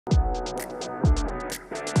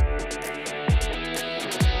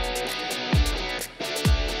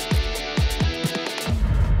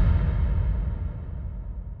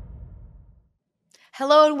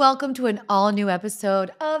Hello and welcome to an all new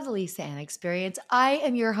episode of the Lisa Ann Experience. I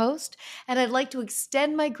am your host, and I'd like to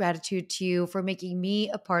extend my gratitude to you for making me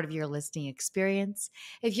a part of your listening experience.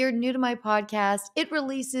 If you're new to my podcast, it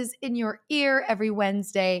releases in your ear every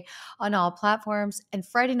Wednesday on all platforms and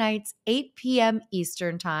Friday nights, 8 p.m.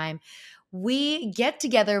 Eastern Time. We get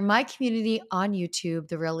together, my community on YouTube,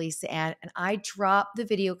 The Real Lisa Ann, and I drop the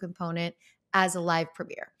video component as a live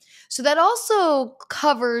premiere. So that also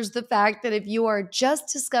covers the fact that if you are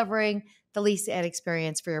just discovering the Lisa Ann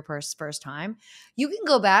experience for your first time, you can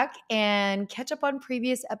go back and catch up on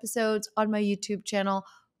previous episodes on my YouTube channel.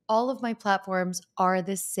 All of my platforms are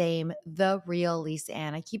the same, The Real Lisa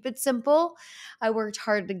Ann. I keep it simple. I worked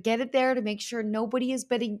hard to get it there to make sure nobody is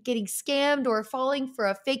getting scammed or falling for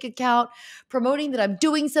a fake account promoting that I'm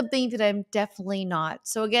doing something that I'm definitely not.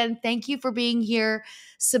 So again, thank you for being here.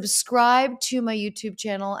 Subscribe to my YouTube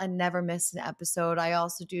channel and never miss an episode. I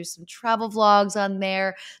also do some travel vlogs on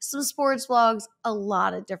there, some sports vlogs, a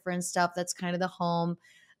lot of different stuff. That's kind of the home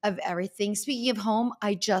of everything. Speaking of home,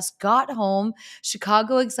 I just got home.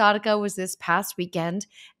 Chicago Exotica was this past weekend.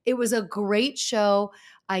 It was a great show.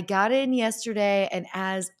 I got in yesterday, and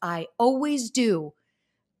as I always do,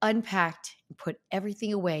 unpacked and put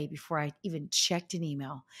everything away before I even checked an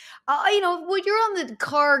email. When you're on the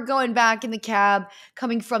car going back in the cab,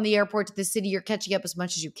 coming from the airport to the city, you're catching up as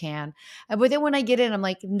much as you can. But then when I get in, I'm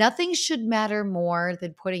like, nothing should matter more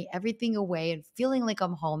than putting everything away and feeling like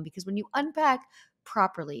I'm home. Because when you unpack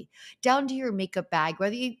properly, down to your makeup bag,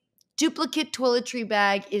 whether you duplicate toiletry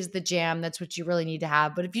bag is the jam, that's what you really need to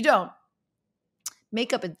have. But if you don't,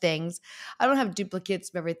 makeup and things. I don't have duplicates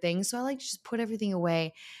of everything. So I like to just put everything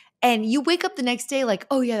away. And you wake up the next day like,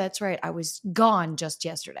 oh, yeah, that's right. I was gone just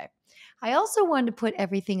yesterday. I also wanted to put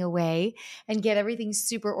everything away and get everything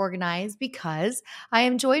super organized because I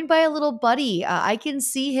am joined by a little buddy. I can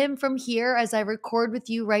see him from here as I record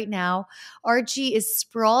with you right now. Archie is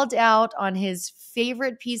sprawled out on his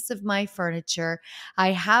favorite piece of my furniture.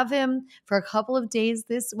 I have him for a couple of days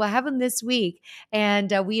I have him this week.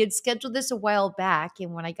 And we had scheduled this a while back.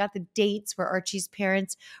 And when I got the dates where Archie's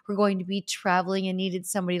parents were going to be traveling and needed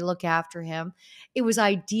somebody to look after him, it was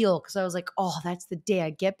ideal because I was like, oh, that's the day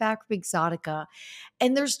I get back from Exotica.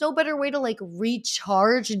 And there's no better way to like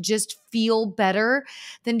recharge and just feel better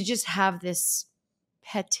than to just have this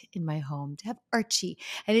pet in my home, to have Archie.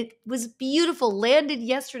 And it was beautiful. Landed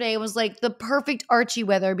yesterday. It was like the perfect Archie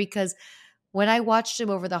weather because when I watched him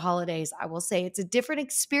over the holidays, I will say it's a different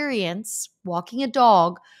experience walking a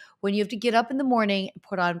dog when you have to get up in the morning and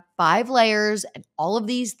put on 5 layers and all of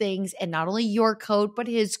these things, and not only your coat, but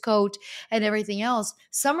his coat and everything else.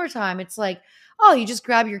 Summertime, it's like, oh, you just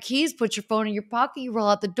grab your keys, put your phone in your pocket, you roll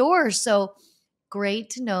out the door. So great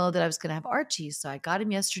to know that I was going to have Archie. So I got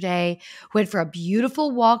him yesterday, went for a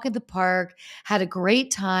beautiful walk in the park, had a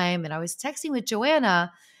great time. And I was texting with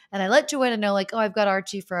Joanna, and I let Joanna know, like, oh, I've got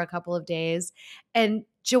Archie for a couple of days. And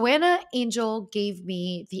Joanna Angel gave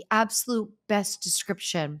me the absolute best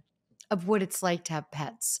description of what it's like to have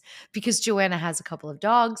pets because Joanna has a couple of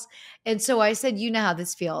dogs. And so I said, you know how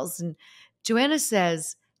this feels. And Joanna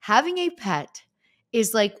says, having a pet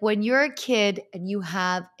is like when you're a kid and you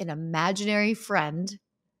have an imaginary friend,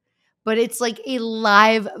 but it's like a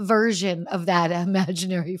live version of that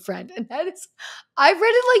imaginary friend. And that is, I've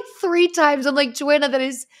read it like 3 times. I'm like, Joanna, that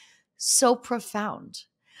is so profound,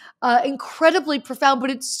 incredibly profound,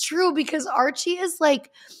 but it's true because Archie is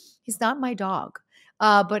like, he's not my dog.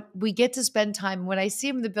 But we get to spend time. When I see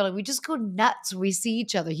him in the building, we just go nuts. We see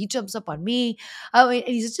each other. He jumps up on me. And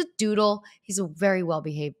he's just a doodle. He's a very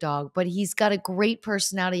well-behaved dog, but he's got a great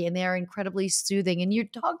personality and they're incredibly soothing. And you're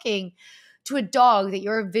talking to a dog that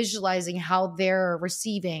you're visualizing how they're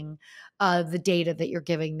receiving the data that you're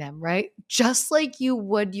giving them, right? Just like you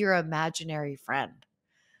would your imaginary friend.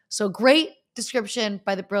 So great description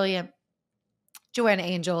by the brilliant Joanna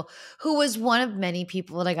Angel, who was one of many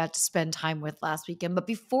people that I got to spend time with last weekend. But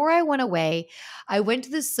before I went away, I went to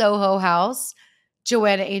the Soho House.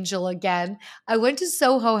 Joanna Angel again. I went to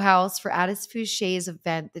Soho House for Addis Fouché's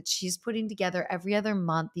event that she's putting together every other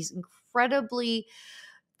month. These incredibly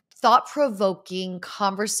thought-provoking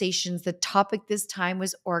conversations. The topic this time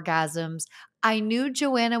was orgasms. I knew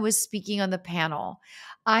Joanna was speaking on the panel.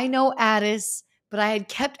 I know Addis, but I had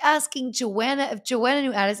kept asking Joanna if Joanna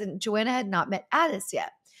knew Addis, and Joanna had not met Addis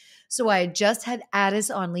yet. So I had just had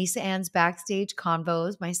Addis on Lisa Ann's Backstage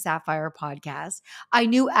Convos, my Sapphire podcast. I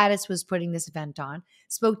knew Addis was putting this event on.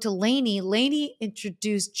 Spoke to Lainey. Lainey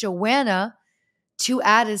introduced Joanna to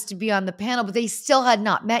Addis to be on the panel, but they still had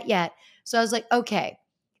not met yet. So I was like, okay,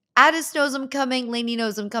 Addis knows I'm coming. Lainey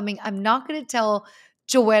knows I'm coming. I'm not going to tell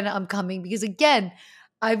Joanna I'm coming because, again,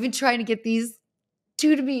 I've been trying to get these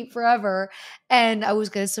two to meet forever. And I was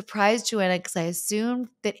going to surprise Joanna because I assumed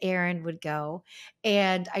that Aaron would go.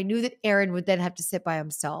 And I knew that Aaron would then have to sit by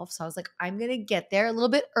himself. So I was like, I'm going to get there a little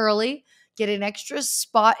bit early, get an extra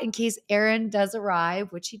spot in case Aaron does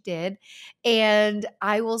arrive, which he did. And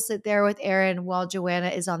I will sit there with Aaron while Joanna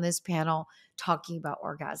is on this panel talking about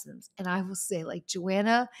orgasms. And I will say, like,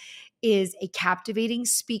 Joanna is a captivating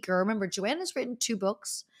speaker. Remember, Joanna's written 2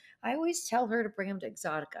 books. I always tell her to bring them to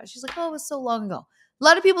Exotica. She's like, oh, it was so long ago. A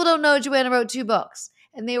lot of people don't know Joanna wrote 2 books,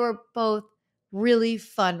 and they were both really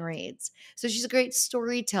fun reads. So she's a great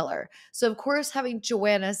storyteller. So, of course, having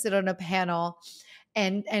Joanna sit on a panel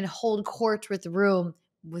and hold court with the room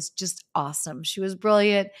was just awesome. She was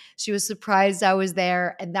brilliant. She was surprised I was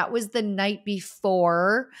there. And that was the night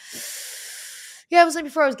before. Yeah, it was like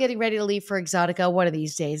before I was getting ready to leave for Exotica. One of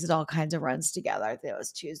these days, it all kinds of runs together. I think it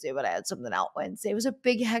was Tuesday, but I had something out Wednesday. It was a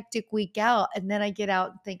big, hectic week out. And then I get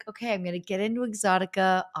out and think, okay, I'm going to get into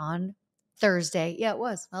Exotica on Thursday. Yeah, it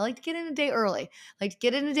was. I like to get in a day early. I like to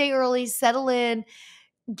get in a day early, settle in,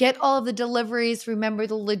 get all of the deliveries, remember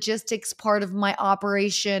the logistics part of my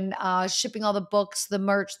operation, shipping all the books, the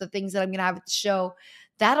merch, the things that I'm going to have at the show.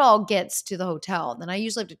 That all gets to the hotel. Then I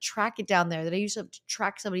usually have to track it down there. Then I usually have to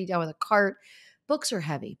track somebody down with a cart. Books are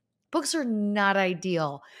heavy. Books are not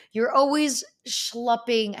ideal. You're always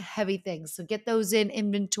schlepping heavy things. So get those in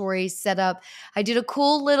inventory, set up. I did a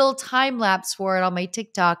cool little time lapse for it on my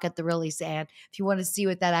TikTok at the Really Sand if you want to see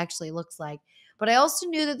what that actually looks like. But I also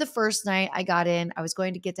knew that the first night I got in, I was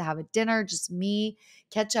going to get to have a dinner, just me,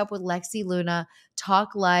 catch up with Lexi Luna,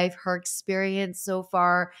 talk live, her experience so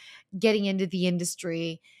far, getting into the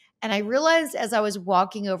industry. And I realized as I was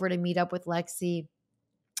walking over to meet up with Lexi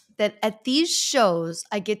that at these shows,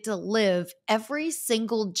 I get to live every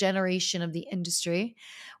single generation of the industry,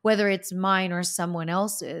 whether it's mine or someone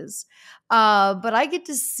else's. But I get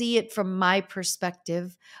to see it from my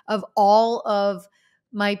perspective of all of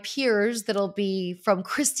my peers that'll be from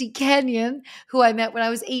Christy Canyon, who I met when I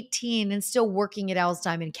was 18 and still working at Al's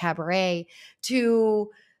Diamond Cabaret,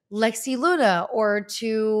 to Lexi Luna or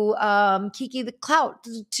to Kiki the Clout,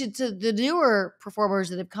 to the newer performers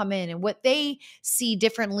that have come in and what they see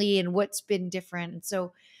differently and what's been different. And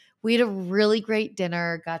so we had a really great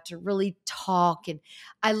dinner, got to really talk. And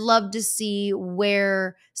I love to see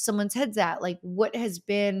where someone's head's at, like what has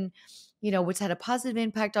been, what's had a positive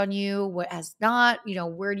impact on you, what has not,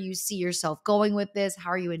 where do you see yourself going with this? How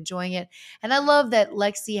are you enjoying it? And I love that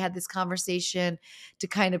Lexi had this conversation to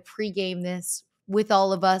kind of pregame this with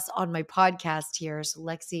all of us on my podcast here. So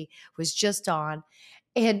Lexi was just on,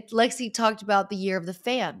 and Lexi talked about the year of the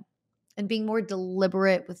fan and being more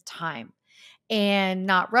deliberate with time and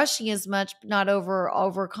not rushing as much, but not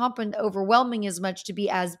overwhelming as much to be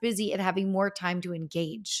as busy and having more time to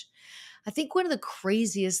engage. I think one of the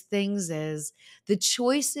craziest things is the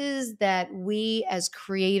choices that we as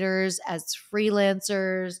creators, as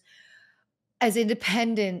freelancers, as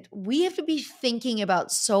independent, we have to be thinking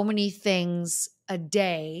about so many things a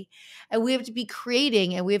day, and we have to be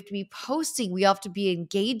creating, and we have to be posting, we have to be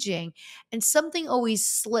engaging, and something always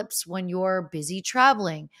slips when you're busy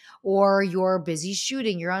traveling or you're busy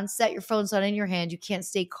shooting, you're on set, your phone's not in your hand, you can't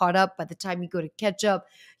stay caught up. By the time you go to catch up,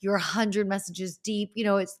 you're 100 messages deep.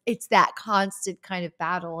 It's that constant kind of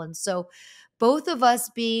battle. And so both of us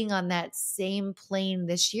being on that same plane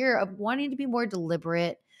this year of wanting to be more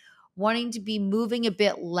deliberate, wanting to be moving a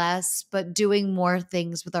bit less, but doing more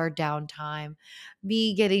things with our downtime.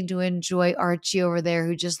 Me getting to enjoy Archie over there,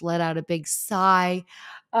 who just let out a big sigh,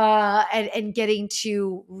 and getting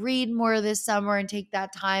to read more this summer and take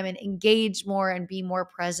that time and engage more and be more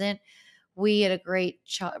present. We had a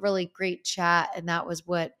really great chat, and that was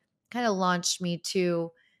what kind of launched me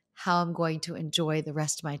to how I'm going to enjoy the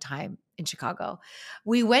rest of my time in Chicago.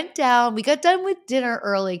 We got done with dinner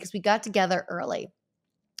early because we got together early.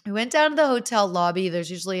 We went down to the hotel lobby. There's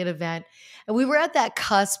usually an event. And we were at that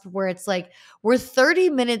cusp where it's like we're 30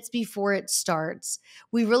 minutes before it starts.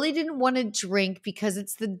 We really didn't want to drink because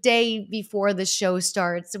it's the day before the show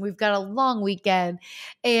starts and we've got a long weekend.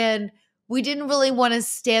 And we didn't really want to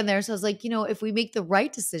stand there. So I was like, if we make the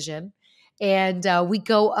right decision and we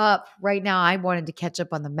go up right now, I wanted to catch up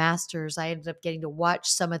on the Masters. I ended up getting to watch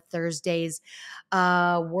some of Thursday's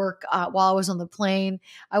work while I was on the plane.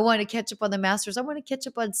 I wanted to catch up on the Masters. I wanted to catch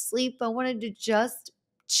up on sleep. I wanted to just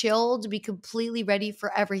chill, to be completely ready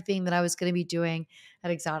for everything that I was going to be doing at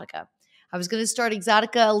Exotica. I was going to start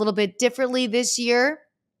Exotica a little bit differently this year,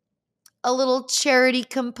 a little charity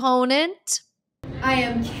component. I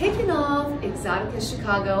am kicking off Exotica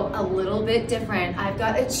Chicago a little bit different. I've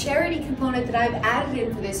got a charity component that I've added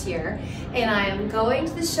in for this year, and I am going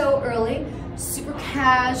to the show early, super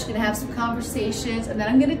cash, gonna have some conversations, and then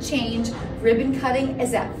I'm gonna change. Ribbon cutting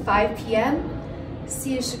is at 5 p.m.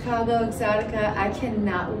 See you, Chicago Exotica. I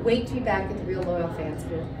cannot wait to be back at the Real Loyal Fans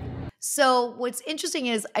booth. So what's interesting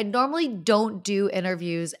is I normally don't do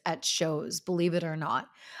interviews at shows, believe it or not.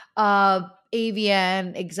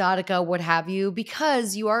 AVN, Exotica, what have you,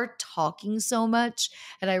 because you are talking so much.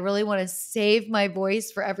 And I really want to save my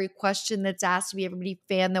voice for every question that's asked to me, everybody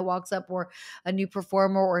fan that walks up, or a new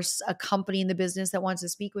performer, or a company in the business that wants to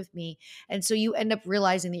speak with me. And so you end up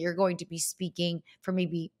realizing that you're going to be speaking for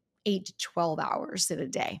maybe 8 to 12 hours in a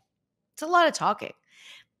day. It's a lot of talking.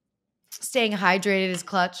 Staying hydrated is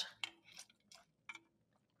clutch,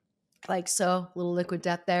 like so, little liquid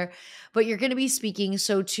death there. But you're going to be speaking.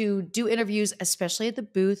 So to do interviews, especially at the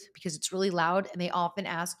booth, because it's really loud, and they often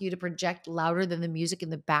ask you to project louder than the music in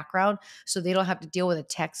the background so they don't have to deal with a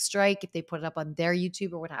text strike if they put it up on their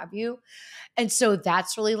YouTube or what have you. And so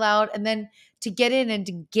that's really loud. And then to get in and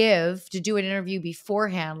to do an interview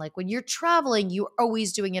beforehand, like when you're traveling, you're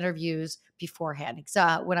always doing interviews beforehand.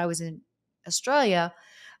 When I was in Australia,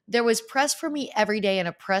 there was press for me every day in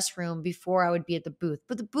a press room before I would be at the booth,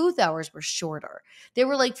 but the booth hours were shorter. They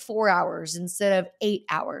were like 4 hours instead of 8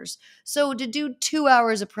 hours. So to do 2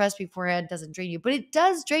 hours of press beforehand doesn't drain you, but it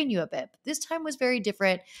does drain you a bit. But this time was very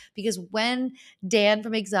different because when Dan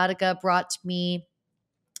from Exotica brought to me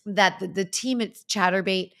that the team at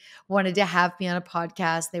Chatterbait wanted to have me on a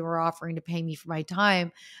podcast, they were offering to pay me for my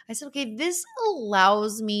time. I said, okay, this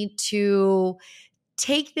allows me to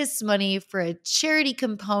take this money for a charity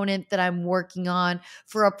component that I'm working on,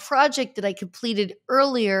 for a project that I completed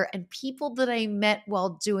earlier, and people that I met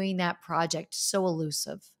while doing that project. So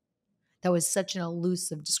elusive. That was such an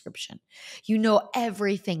elusive description. You know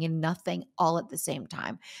everything and nothing all at the same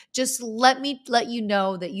time. Just let me let you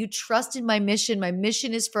know that you trust in my mission. My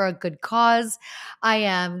mission is for a good cause. I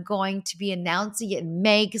am going to be announcing it in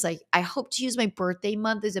May because I hope to use my birthday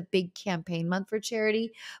month as a big campaign month for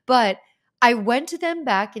charity. But I went to them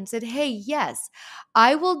back and said, hey, yes,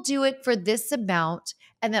 I will do it for this amount.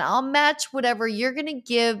 And then I'll match whatever you're going to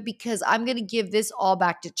give, because I'm going to give this all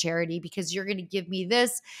back to charity because you're going to give me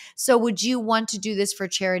this. So would you want to do this for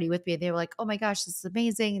charity with me? And they were like, oh my gosh, this is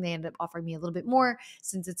amazing. And they ended up offering me a little bit more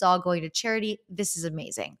since it's all going to charity. This is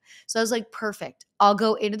amazing. So I was like, perfect. I'll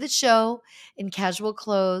go into the show in casual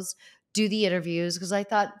clothes, do the interviews, because I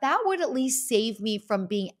thought that would at least save me from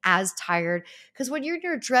being as tired. Because when you're in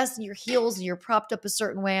your dress and your heels and you're propped up a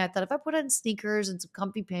certain way, I thought if I put on sneakers and some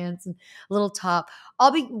comfy pants and a little top,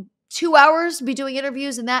 I'll be 2 hours, be doing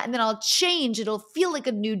interviews and that, and then I'll change. It'll feel like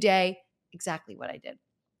a new day. Exactly what I did.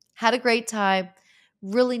 Had a great time.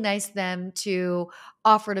 Really nice of them to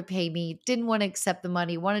offer to pay me. Didn't want to accept the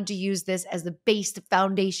money. Wanted to use this as the base, the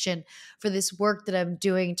foundation for this work that I'm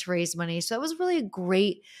doing to raise money. So it was really a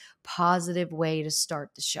great, positive way to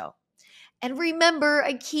start the show. And remember,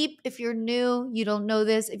 if you're new, you don't know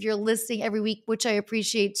this, if you're listening every week, which I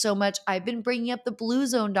appreciate so much, I've been bringing up the Blue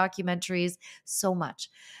Zone documentaries so much.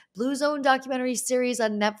 Blue Zone documentary series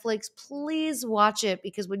on Netflix, please watch it,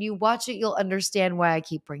 because when you watch it, you'll understand why I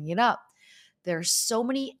keep bringing it up. There are so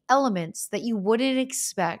many elements that you wouldn't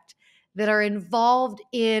expect that are involved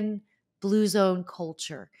in Blue Zone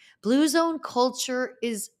culture. Blue Zone culture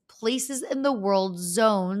is places in the world,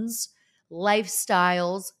 zones,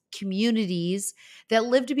 lifestyles, communities that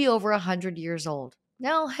live to be over 100 years old.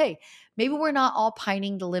 Now, hey, maybe we're not all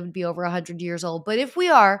pining to live to be over 100 years old, but if we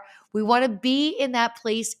are, we want to be in that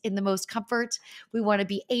place in the most comfort. We want to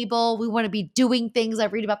be able, we want to be doing things. I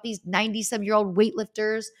read about these 90-some-year-old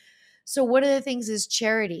weightlifters. So one of the things is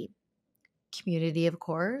charity, community, of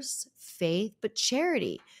course, faith, but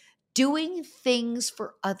charity, doing things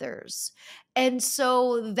for others. And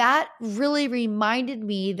so that really reminded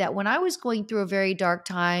me that when I was going through a very dark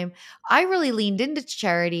time, I really leaned into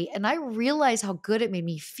charity, and I realized how good it made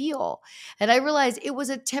me feel. And I realized it was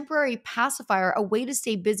a temporary pacifier, a way to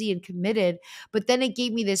stay busy and committed. But then it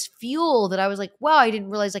gave me this fuel that I was like, wow, I didn't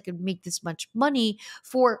realize I could make this much money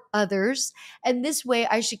for others. And this way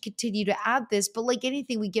I should continue to add this. But like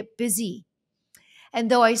anything, we get busy. And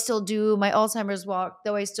though I still do my Alzheimer's walk,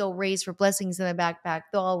 though I still raise for blessings in the backpack,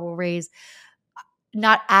 though I will raise,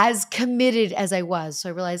 not as committed as I was. So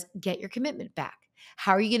I realized, get your commitment back.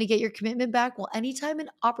 How are you going to get your commitment back? Well, anytime an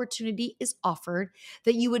opportunity is offered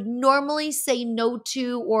that you would normally say no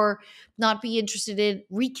to or not be interested in,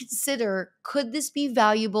 reconsider, could this be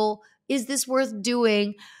valuable? Is this worth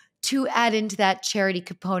doing to add into that charity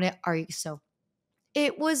component? Are you so?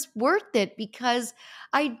 it was worth it because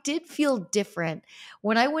I did feel different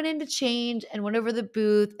when I went in to change and went over the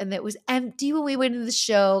booth and it was empty when we went into the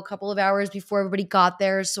show a couple of hours before everybody got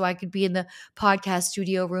there so I could be in the podcast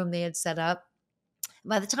studio room they had set up.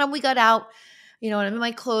 By the time we got out, and I'm in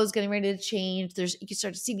my clothes getting ready to change, you could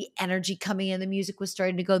start to see the energy coming in. The music was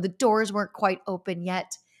starting to go. The doors weren't quite open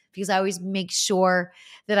yet because I always make sure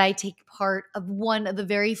that I take part of one of the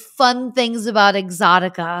very fun things about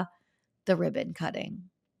Exotica, the ribbon cutting.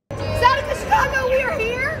 Exotica Chicago, we are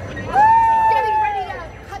here. Woo! Getting ready to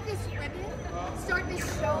cut this ribbon, start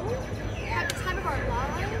this show, have the time of our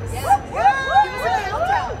lives. Yes. Give us a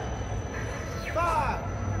countdown. 5,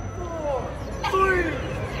 4,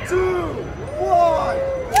 3, 2, 1.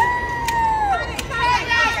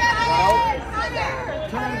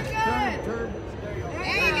 Turn.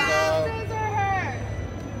 There you go.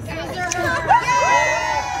 Scissor her.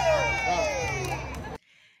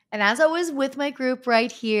 And as I was with my group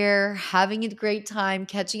right here, having a great time,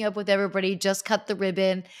 catching up with everybody, just cut the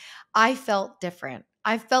ribbon, I felt different.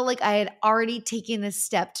 I felt like I had already taken a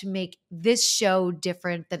step to make this show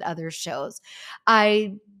different than other shows.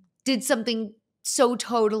 I did something so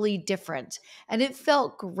totally different and it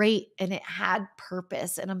felt great and it had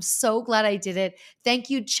purpose. And I'm so glad I did it. Thank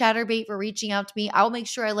you, Chatterbait, for reaching out to me. I'll make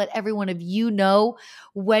sure I let every one of you know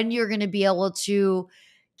when you're going to be able to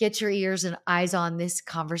get your ears and eyes on this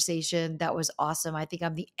conversation. That was awesome. I think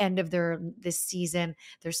I'm the end of this season.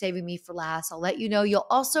 They're saving me for last. I'll let you know. You'll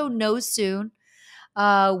also know soon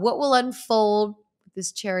what will unfold with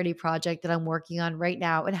this charity project that I'm working on right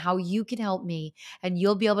now and how you can help me. And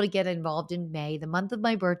you'll be able to get involved in May, the month of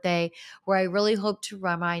my birthday, where I really hope to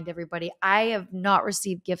remind everybody I have not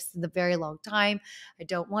received gifts in a very long time. I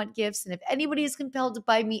don't want gifts. And if anybody is compelled to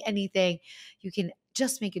buy me anything, you can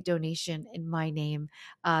just make a donation in my name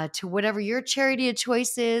to whatever your charity of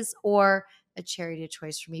choice is or a charity of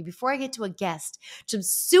choice for me. Before I get to a guest, which I'm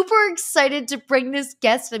super excited to bring this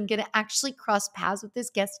guest. I'm going to actually cross paths with this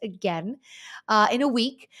guest again in a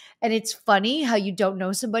week. And it's funny how you don't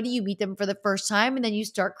know somebody, you meet them for the first time, and then you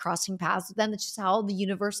start crossing paths with them. That's just how the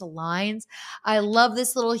universe aligns. I love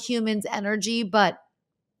this little human's energy. But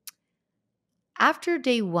after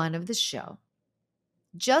day one of the show,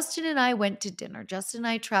 Justin and I went to dinner. Justin and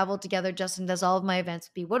I traveled together. Justin does all of my events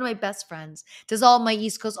with me. One of my best friends does all my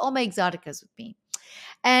East Coast, all my exoticas with me.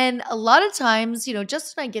 And a lot of times,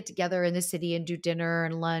 Justin and I get together in the city and do dinner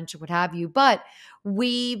and lunch or what have you, but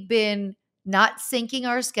we've been not syncing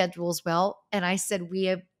our schedules well. And I said, we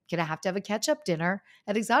are going to have a catch up dinner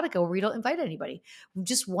at Exotica where we don't invite anybody.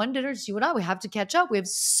 Just one dinner, just you and I. We have to catch up. We have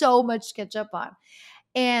so much to catch up on.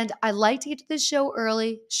 And I like to get to the show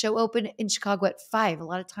early. Show open in Chicago at 5. A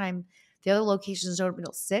lot of time, the other locations don't open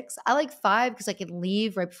until 6. I like 5 because I can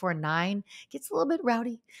leave right before 9. It gets a little bit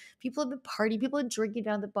rowdy. People have been partying. People have been drinking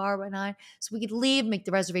down at the bar by 9. So we could leave, make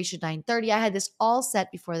the reservation 9:30. I had this all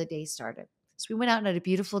set before the day started. So we went out and had a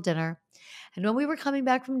beautiful dinner. And when we were coming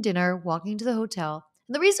back from dinner, walking to the hotel,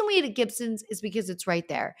 and the reason we ate at Gibson's is because it's right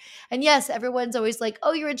there. And yes, everyone's always like,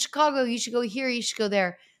 oh, you're in Chicago. You should go here. You should go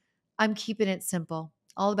there. I'm keeping it simple.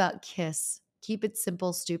 All about KISS. Keep it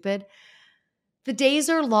simple, stupid. The days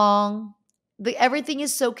are long. Everything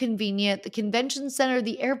is so convenient. The convention center,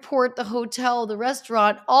 the airport, the hotel, the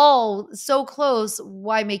restaurant, all so close.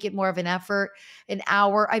 Why make it more of an effort? An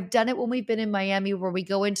hour. I've done it when we've been in Miami where we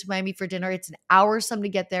go into Miami for dinner. It's an hour some to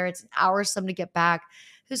get there. It's an hour some to get back.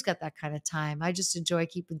 Who's got that kind of time? I just enjoy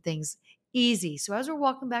keeping things easy. So as we're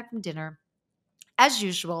walking back from dinner, as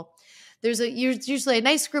usual, there's usually a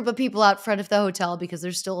nice group of people out front of the hotel because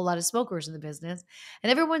there's still a lot of smokers in the business.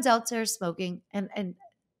 And everyone's out there smoking. And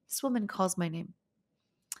this woman calls my name.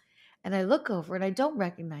 And I look over and I don't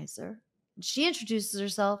recognize her. She introduces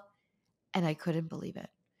herself and I couldn't believe it.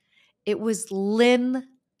 It was Lynn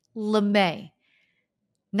LeMay.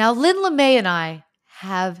 Now, Lynn LeMay and I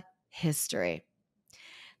have history.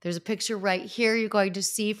 There's a picture right here you're going to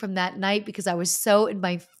see from that night because I was so in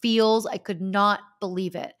my feels. I could not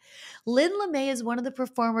believe it. Lynn LeMay is one of the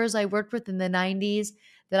performers I worked with in the 90s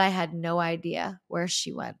that I had no idea where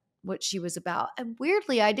she went, what she was about. And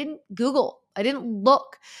weirdly, I didn't Google. I didn't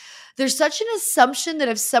look. There's such an assumption that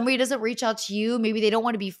if somebody doesn't reach out to you, maybe they don't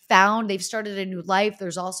want to be found. They've started a new life.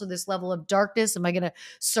 There's also this level of darkness. Am I going to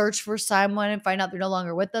search for someone and find out they're no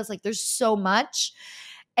longer with us? Like there's so much.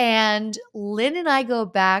 And Lynn and I go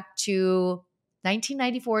back to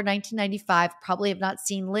 1994, 1995. Probably have not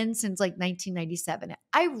seen Lynn since like 1997.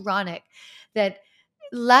 Ironic that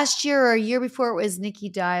last year or a year before it was Nikki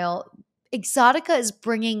Dial, Exotica is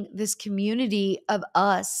bringing this community of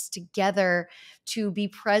us together to be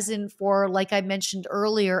present for, like I mentioned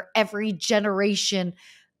earlier, every generation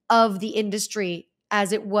of the industry.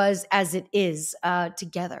 as it is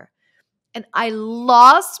together. And I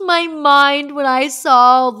lost my mind when I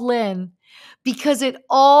saw Lynn because it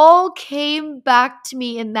all came back to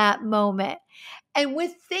me in that moment. And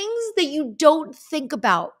with things that you don't think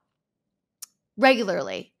about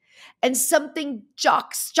regularly, and something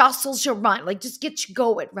jostles your mind, like just gets you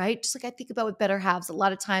going, right? Just like I think about with Better Halves, a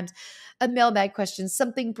lot of times a mailbag question,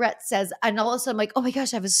 something Brett says, and all of a sudden I'm like, oh my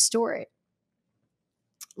gosh, I have a story.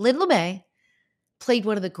 Lynn LeMay played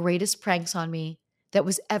one of the greatest pranks on me that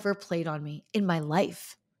was ever played on me in my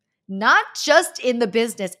life. Not just in the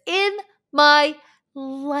business, in my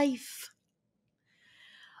life.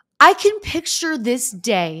 I can picture this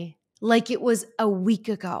day like it was a week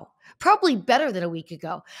ago, probably better than a week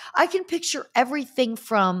ago. I can picture everything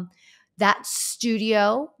from that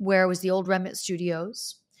studio where it was the old Remnant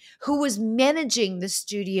Studios. Who was managing the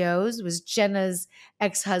studios was Jenna's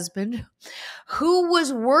ex-husband. Who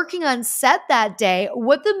was working on set that day,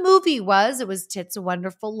 what the movie was. It was Tits a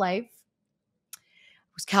Wonderful Life.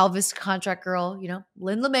 It was Calvis Contract Girl.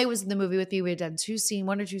 Lynn LeMay was in the movie with me. We had done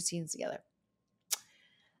one or two scenes together.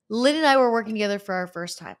 Lynn and I were working together for our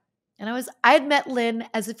first time. And I had met Lynn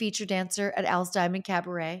as a feature dancer at Al's Diamond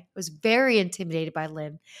Cabaret. I was very intimidated by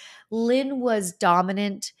Lynn. Lynn was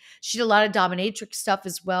dominant. She did a lot of dominatrix stuff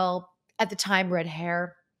as well. At the time, red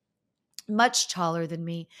hair. Much taller than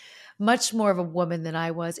me. Much more of a woman than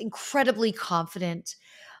I was. Incredibly confident.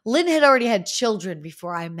 Lynn had already had children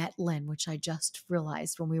before I met Lynn, which I just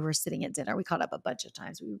realized when we were sitting at dinner. We caught up a bunch of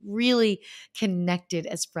times. We really connected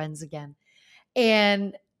as friends again.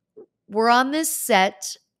 And we're on this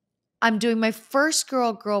set. I'm doing my first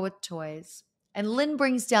Girl with Toys. And Lynn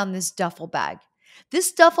brings down this duffel bag.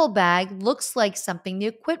 This duffel bag looks like something the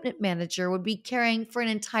equipment manager would be carrying for an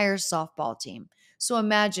entire softball team. So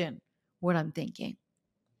imagine what I'm thinking.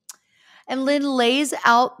 And Lynn lays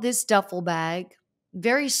out this duffel bag,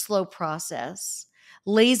 very slow process,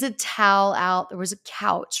 lays a towel out. There was a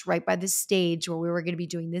couch right by the stage where we were going to be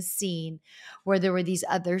doing this scene where there were these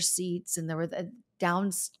other seats and there were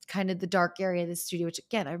down kind of the dark area of the studio, which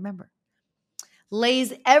again, I remember.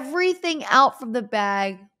 Lays everything out from the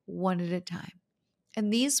bag one at a time.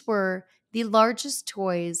 And these were the largest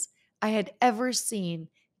toys I had ever seen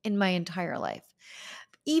in my entire life.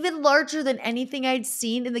 Even larger than anything I'd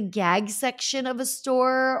seen in the gag section of a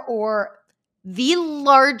store, or the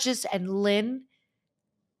largest. And Lynn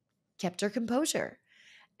kept her composure.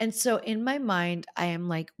 And so in my mind, I am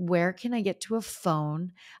like, where can I get to a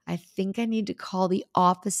phone? I think I need to call the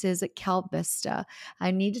offices at Cal Vista. I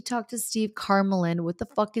need to talk to Steve Carmelin. What the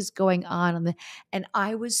fuck is going on? And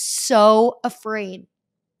I was so afraid.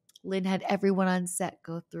 Lynn had everyone on set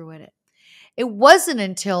go through it. It wasn't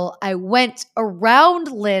until I went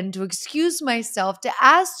around Lynn to excuse myself to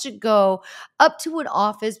ask to go up to an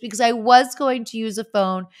office because I was going to use a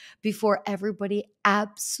phone before everybody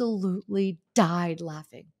absolutely died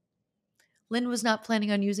laughing. Lynn was not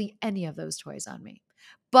planning on using any of those toys on me.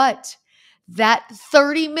 But that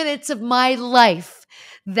 30 minutes of my life,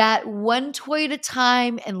 that one toy at a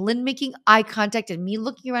time, and Lynn making eye contact and me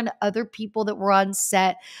looking around at other people that were on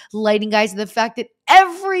set, lighting guys, and the fact that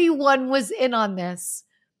everyone was in on this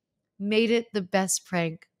made it the best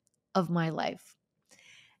prank of my life.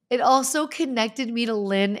 It also connected me to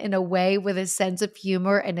Lynn in a way with a sense of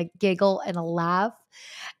humor and a giggle and a laugh.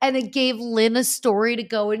 And it gave Lynn a story to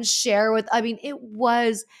go and share with. It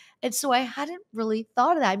was. And so I hadn't really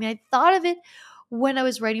thought of that. I thought of it when I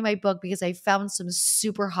was writing my book because I found some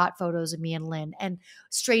super hot photos of me and Lynn. And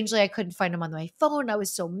strangely, I couldn't find them on my phone. I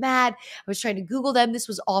was so mad. I was trying to Google them. This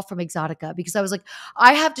was all from Exotica because I was like,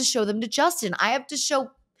 I have to show them to Justin. I have to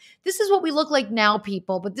show, this is what we look like now,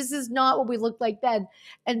 people, but this is not what we looked like then.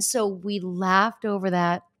 And so we laughed over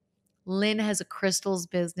that. Lynn has a crystals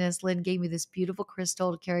business. Lynn gave me this beautiful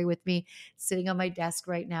crystal to carry with me, sitting on my desk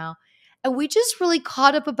right now. And we just really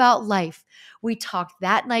caught up about life. We talked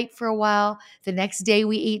that night for a while. The next day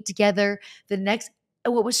we ate together. And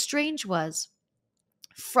what was strange was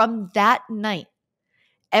from that night,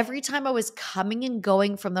 every time I was coming and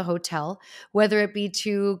going from the hotel, whether it be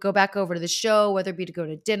to go back over to the show, whether it be to go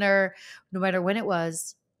to dinner, no matter when it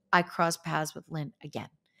was, I crossed paths with Lynn again.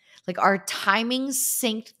 Like our timing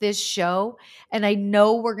synced this show, and I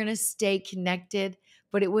know we're going to stay connected,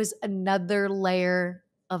 but it was another layer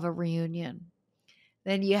of a reunion.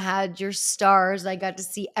 Then you had your stars. I got to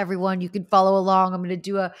see everyone. You can follow along. I'm going to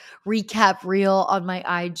do a recap reel on my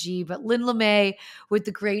IG, but Lynn LeMay with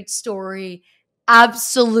the great story,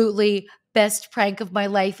 absolutely best prank of my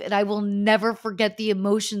life. And I will never forget the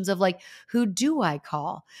emotions of like, who do I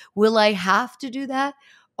call? Will I have to do that?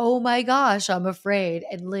 Oh my gosh, I'm afraid.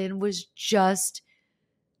 And Lynn was just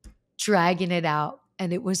dragging it out.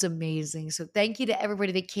 and it was amazing. So thank you to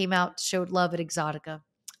everybody that came out, showed love at Exotica.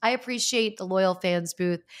 I appreciate the loyal fans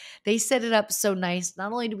booth. They set it up so nice.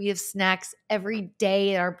 Not only do we have snacks every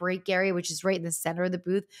day in our break area, which is right in the center of the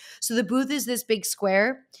booth. So the booth is this big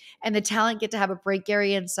square, and the talent get to have a break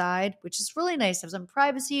area inside, which is really nice. Have some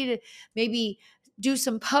privacy to maybe do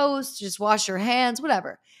some posts, just wash your hands,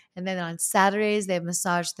 whatever. And then on Saturdays, they have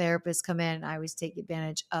massage therapists come in. I always take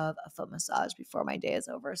advantage of a foot massage before my day is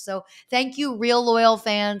over. So thank you, real loyal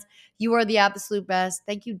fans. You are the absolute best.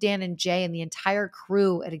 Thank you, Dan and Jay, and the entire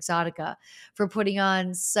crew at Exotica for putting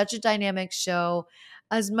on such a dynamic show.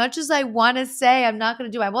 As much as I want to say, I'm not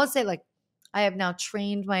going to do, I won't say like, I have now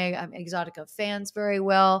trained my Exotica fans very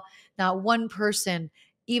well. Not one person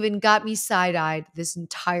even got me side-eyed this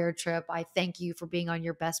entire trip. I thank you for being on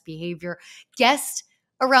your best behavior. Guest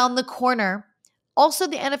around the corner. Also,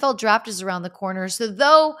 the NFL draft is around the corner. So,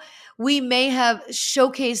 though we may have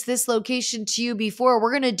showcased this location to you before,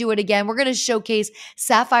 we're going to do it again. We're going to showcase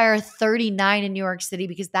Sapphire 39 in New York City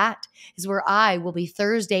because that is where I will be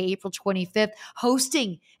Thursday, April 25th,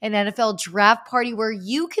 hosting an NFL draft party where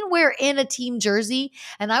you can wear in a team jersey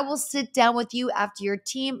and I will sit down with you after your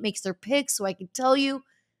team makes their picks so I can tell you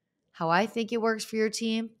how I think it works for your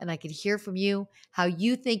team and I can hear from you how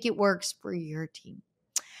you think it works for your team.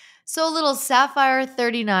 So a little Sapphire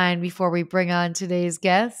 39 before we bring on today's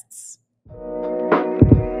guests.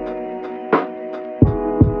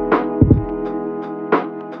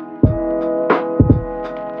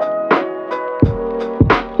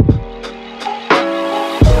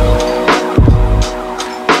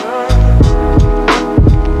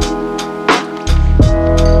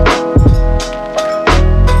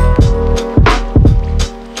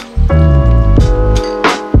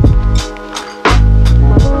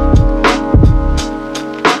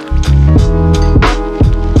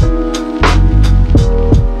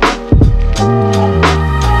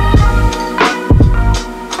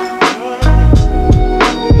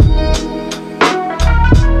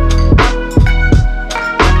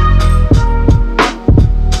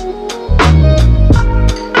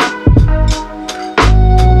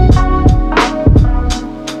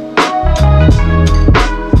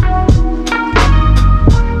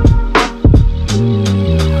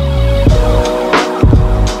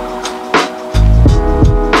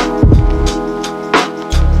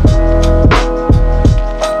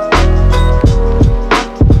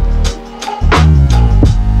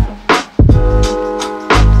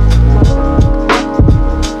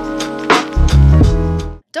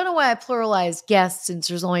 I pluralize guests since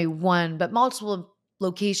there's only one, but multiple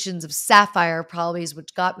locations of Sapphire probably is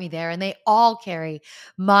what got me there. And they all carry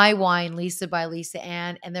my wine, Lisa by Lisa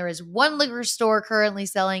Ann. And there is one liquor store currently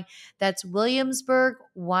selling that's Williamsburg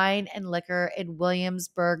Wine and Liquor in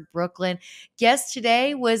Williamsburg, Brooklyn. Guest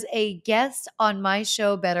today was a guest on my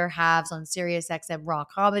show, Better Halves, on SiriusXM Raw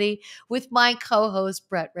Comedy with my co-host,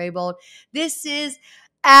 Brett Raybold. This is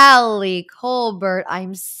Ali Kolbert.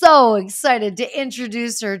 I'm so excited to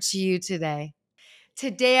introduce her to you today.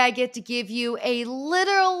 Today, I get to give you a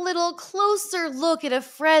little closer look at a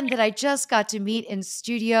friend that I just got to meet in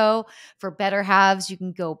studio for Better Halves. You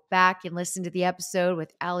can go back and listen to the episode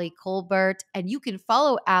with Ali Kolbert, and you can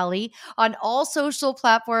follow Ali on all social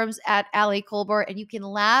platforms at Ali Kolbert, and you can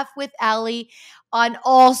laugh with Ali on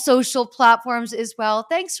all social platforms as well.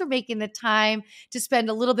 Thanks for making the time to spend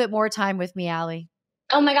a little bit more time with me, Ali.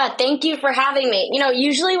 Oh my God, thank you for having me. You know,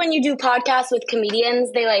 usually when you do podcasts with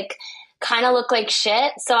comedians, they like kind of look like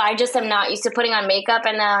shit. So I just am not used to putting on makeup.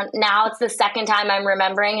 And now it's the second time I'm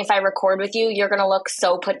remembering if I record with you, you're going to look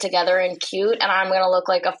so put together and cute. And I'm going to look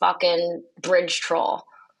like a fucking bridge troll.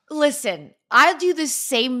 Listen, I do the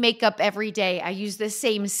same makeup every day. I use the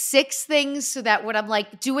same 6 things so that when I'm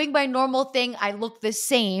like doing my normal thing, I look the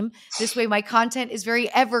same. This way my content is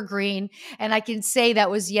very evergreen and I can say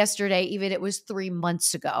that was yesterday, even it was 3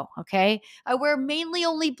 months ago, okay? I wear mainly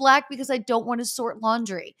only black because I don't want to sort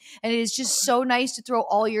laundry. And it is just so nice to throw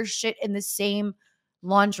all your shit in the same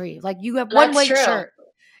laundry. Like you have one white shirt.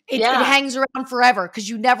 It hangs around forever because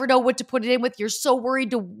you never know what to put it in with. You're so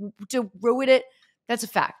worried to ruin it. That's a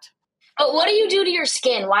fact. But what do you do to your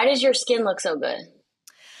skin? Why does your skin look so good?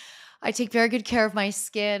 I take very good care of my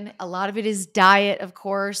skin. A lot of it is diet, of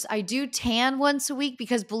course. I do tan once a week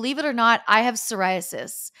because, believe it or not, I have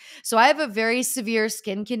psoriasis. So I have a very severe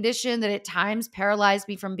skin condition that at times paralyzed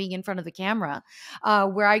me from being in front of the camera,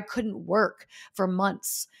 where I couldn't work for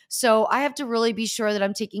months. So I have to really be sure that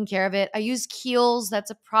I'm taking care of it. I use Kiehl's. That's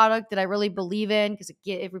a product that I really believe in because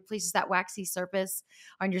it replaces that waxy surface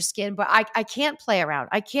on your skin. But I can't play around.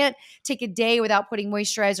 I can't take a day without putting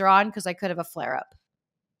moisturizer on because I could have a flare-up.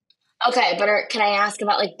 Okay, but can I ask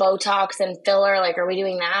about like Botox and filler? Like, are we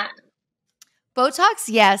doing that? Botox,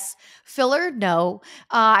 yes. Filler, no.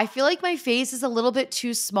 I feel like my face is a little bit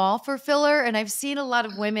too small for filler, and I've seen a lot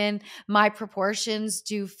of women my proportions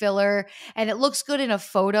do filler, and it looks good in a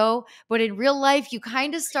photo, but in real life, you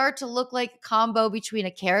kind of start to look like a combo between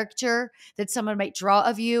a character that someone might draw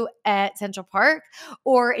of you at Central Park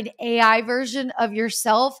or an AI version of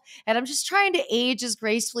yourself. And I'm just trying to age as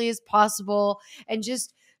gracefully as possible and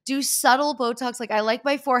just do subtle Botox. Like, I like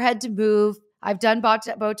my forehead to move. I've done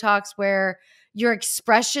Botox where you're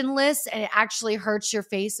expressionless and it actually hurts your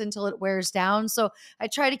face until it wears down. So I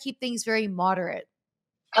try to keep things very moderate.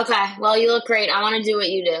 Okay, well, you look great. I want to do what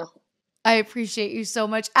you do. I appreciate you so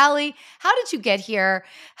much. Ali, how did you get here?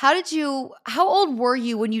 How old were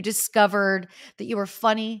you when you discovered that you were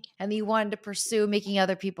funny and that you wanted to pursue making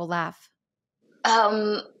other people laugh?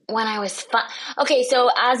 When I was okay, so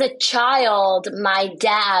as a child, my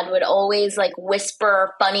dad would always like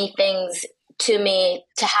whisper funny things to me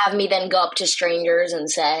to have me then go up to strangers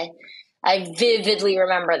and say. I vividly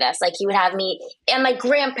remember this. Like he would have me and my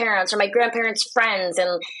grandparents or my grandparents' friends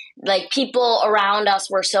and like people around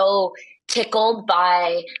us were so tickled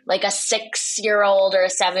by like a 6-year-old or a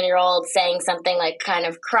 7-year-old saying something like kind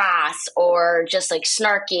of crass or just like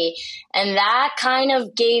snarky. And that kind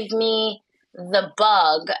of gave me the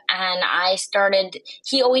bug, and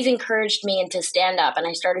he always encouraged me into stand up, and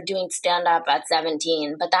I started doing stand up at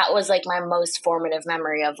 17, but that was like my most formative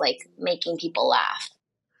memory of like making people laugh.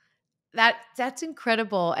 That's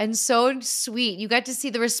incredible and so sweet. You got to see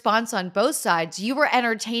the response on both sides. You were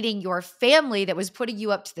entertaining your family that was putting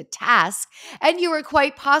you up to the task, and you were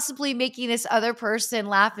quite possibly making this other person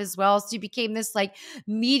laugh as well. So you became this like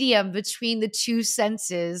medium between the two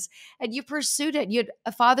senses, and you pursued it. You had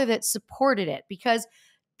a father that supported it because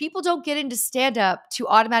people don't get into stand up to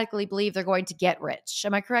automatically believe they're going to get rich.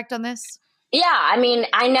 Am I correct on this? Yeah, I mean,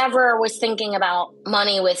 I never was thinking about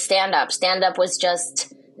money with stand up. Stand up was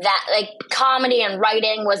just that, like, comedy and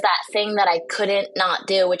writing was that thing that I couldn't not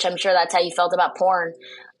do, which I'm sure that's how you felt about porn.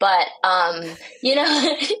 But, you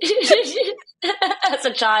know, as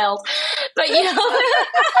a child, but, you know,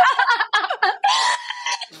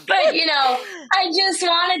 but, you know, I just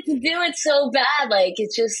wanted to do it so bad. Like,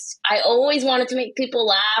 it's just, I always wanted to make people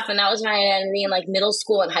laugh. And that was my identity in like middle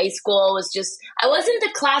school and high school was just, I wasn't the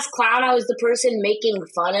class clown. I was the person making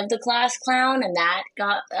fun of the class clown. And that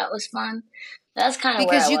was fun. That's kind of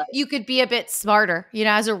because where I was. you could be a bit smarter, you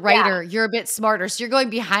know, as a writer, you're a bit smarter. So you're going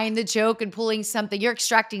behind the joke and pulling something, you're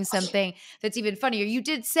extracting something that's even funnier. You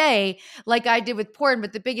did say, like I did with porn,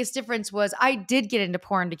 but the biggest difference was I did get into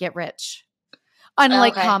porn to get rich,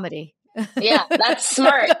 unlike Okay. comedy. Yeah, that's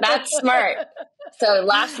smart. That's smart. So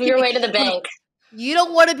laugh your way to the bank. You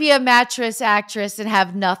don't want to be a mattress actress and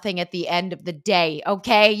have nothing at the end of the day,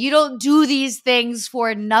 okay? You don't do these things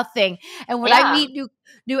for nothing. And when I meet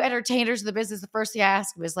new entertainers in the business, the first thing I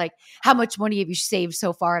ask them is like, how much money have you saved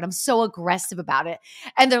so far? And I'm so aggressive about it.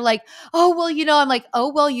 And they're like, oh, well, you know, I'm like,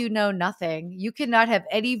 oh, well, you know nothing. You cannot have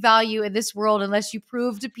any value in this world unless you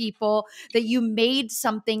prove to people that you made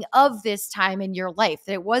something of this time in your life,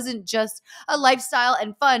 that it wasn't just a lifestyle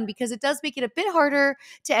and fun, because it does make it a bit harder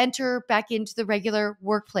to enter back into the regular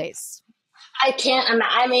workplace. I can't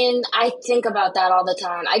I mean, I think about that all the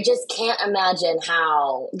time. I just can't imagine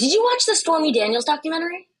how. Did you watch the Stormy Daniels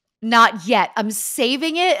documentary? Not yet. I'm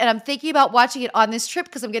saving it, and I'm thinking about watching it on this trip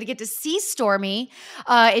because I'm going to get to see Stormy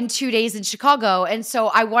in 2 days in Chicago. And so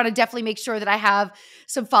I want to definitely make sure that I have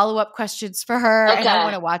some follow-up questions for her, and I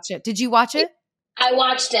want to watch it. Did you watch it? I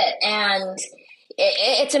watched it, and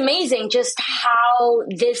it's amazing just how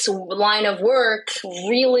this line of work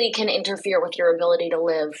really can interfere with your ability to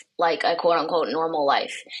live like a quote unquote normal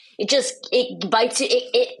life. It bites you.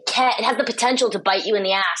 It has the potential to bite you in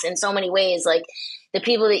the ass in so many ways. Like the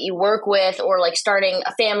people that you work with, or like starting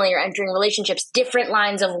a family or entering relationships, different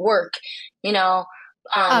lines of work, you know.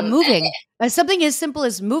 Moving. Something as simple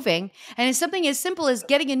as moving, and it's something as simple as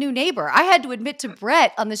getting a new neighbor. I had to admit to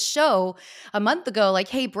Brett on the show a month ago, like,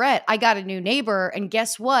 hey, Brett, I got a new neighbor, and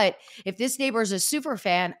guess what? If this neighbor is a super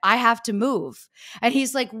fan, I have to move. And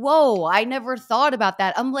he's like, whoa, I never thought about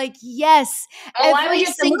that. I'm like, yes. Why would you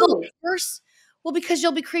have to move? person. Well, because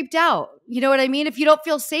you'll be creeped out. You know what I mean? If you don't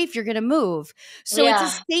feel safe, you're going to move. So it's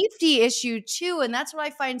a safety issue too. And that's what I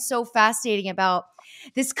find so fascinating about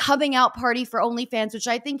this coming out party for OnlyFans, which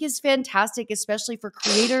I think is fantastic, especially for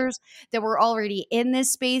creators that were already in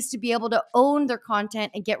this space to be able to own their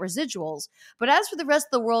content and get residuals. But as for the rest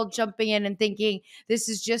of the world jumping in and thinking this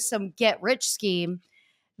is just some get rich scheme,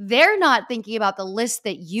 they're not thinking about the list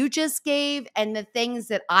that you just gave and the things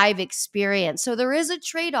that I've experienced. So there is a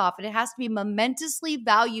trade-off, and it has to be momentously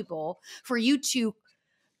valuable for you to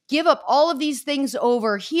give up all of these things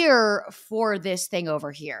over here for this thing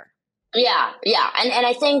over here. Yeah, yeah. And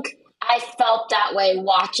I think I felt that way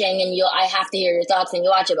watching, and I have to hear your thoughts when you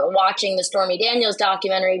watch it, but watching the Stormy Daniels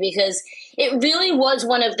documentary, because it really was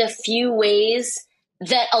one of the few ways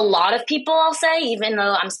that a lot of people, I'll say, even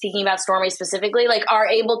though I'm speaking about Stormy specifically, like are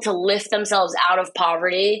able to lift themselves out of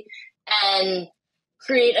poverty and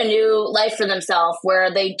create a new life for themselves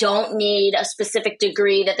where they don't need a specific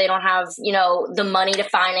degree that they don't have, the money to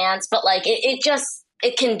finance, but like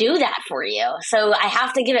it can do that for you. So I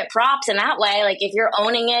have to give it props in that way. Like if you're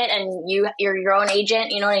owning it and you're your own agent,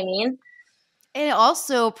 you know what I mean? And it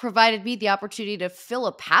also provided me the opportunity to fill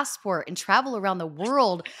a passport and travel around the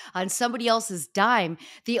world on somebody else's dime.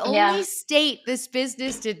 The only state this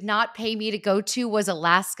business did not pay me to go to was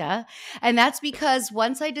Alaska. And that's because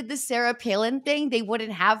once I did the Sarah Palin thing, they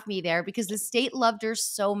wouldn't have me there because the state loved her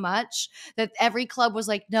so much that every club was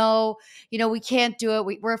like, no, we can't do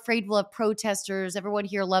it. We're afraid we'll have protesters. Everyone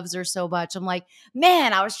here loves her so much. I'm like,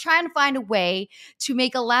 man, I was trying to find a way to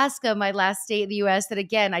make Alaska my last state in the US that,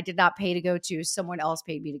 again, I did not pay to go to. Someone else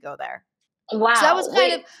paid me to go there. Wow. So that was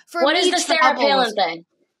kind of, for what me, is the Sarah Palin thing?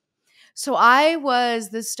 So I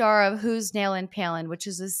was the star of Who's Nailin' Palin, which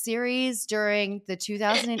is a series during the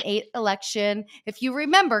 2008 election. If you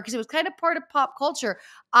remember, because it was kind of part of pop culture,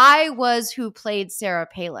 I was who played Sarah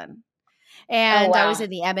Palin. And I was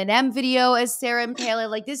in the Eminem video as Sarah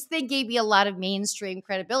Palin. Like, this thing gave me a lot of mainstream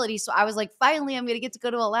credibility. So I was like, finally, I'm going to get to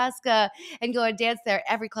go to Alaska and go and dance there.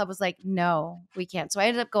 Every club was like, no, we can't. So I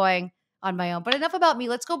ended up going on my own. But enough about me.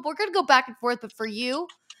 Let's go. We're going to go back and forth. But for you,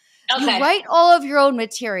 you write all of your own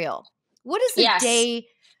material. What does the day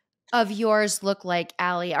of yours look like,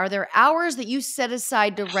 Ali? Are there hours that you set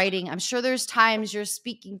aside to writing? I'm sure there's times you're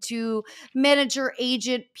speaking to manager,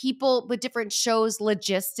 agent, people with different shows,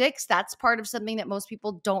 logistics. That's part of something that most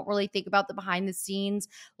people don't really think about, the behind the scenes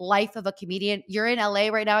life of a comedian. You're in LA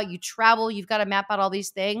right now. You travel. You've got to map out all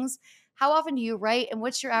these things. How often do you write, and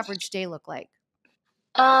what's your average day look like?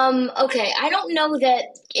 Okay. I don't know that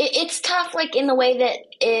it's tough, like in the way that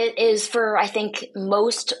it is for, I think,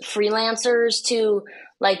 most freelancers to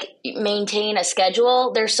like maintain a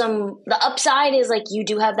schedule. The upside is like you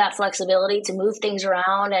do have that flexibility to move things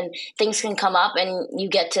around and things can come up and you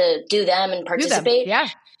get to do them and participate. Yeah.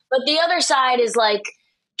 But the other side is like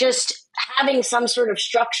just having some sort of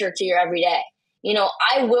structure to your everyday.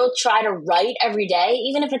 I will try to write every day,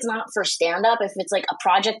 even if it's not for stand-up, if it's like a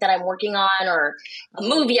project that I'm working on or a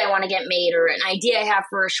movie I want to get made or an idea I have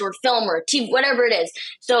for a short film or a TV, whatever it is.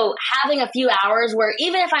 So having a few hours where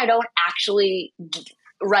even if I don't actually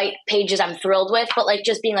write pages I'm thrilled with, but like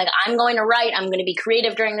just being like, I'm going to write, I'm going to be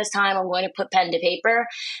creative during this time, I'm going to put pen to paper.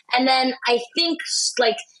 And then I think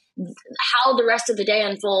like how the rest of the day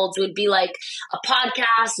unfolds would be like a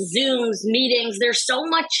podcast, Zooms, meetings. There's so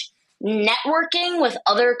much networking with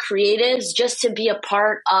other creatives just to be a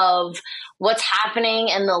part of what's happening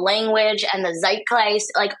and the language and the zeitgeist,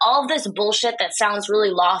 like all of this bullshit that sounds really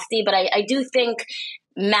lofty, but I do think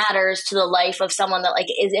matters to the life of someone that like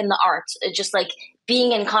is in the arts. It's just like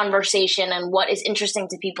being in conversation and what is interesting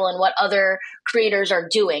to people and what other creators are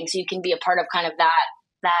doing. So you can be a part of kind of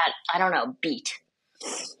that, I don't know, beat.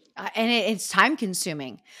 And it's time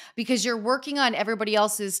consuming because you're working on everybody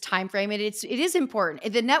else's time frame. And it is important.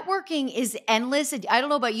 The networking is endless. And I don't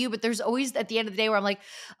know about you, but there's always at the end of the day where I'm like,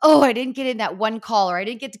 oh, I didn't get in that one call, or I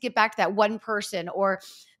didn't get to get back to that one person, or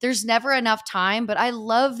there's never enough time. But I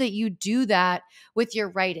love that you do that with your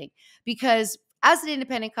writing, because as an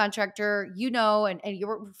independent contractor, and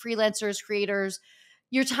your freelancers, creators,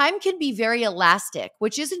 your time can be very elastic,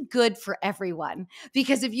 which isn't good for everyone.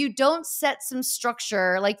 Because if you don't set some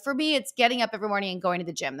structure, like for me, it's getting up every morning and going to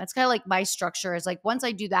the gym. That's kind of like my structure, is like, once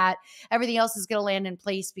I do that, everything else is going to land in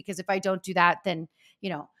place. Because if I don't do that, then,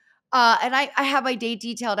 and I have my day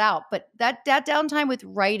detailed out. But that downtime with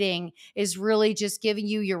writing is really just giving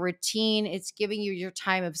you your routine. It's giving you your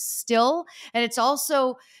time of still. And it's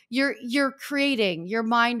also you're creating, your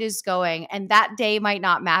mind is going, and that day might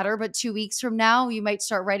not matter, but 2 weeks from now, you might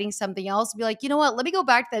start writing something else and be like, you know what, let me go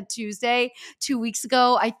back to that Tuesday 2 weeks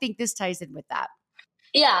ago. I think this ties in with that.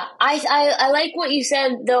 Yeah, I like what you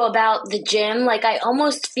said though about the gym. Like I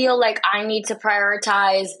almost feel like I need to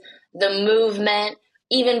prioritize the movement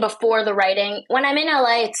even before the writing. When I'm in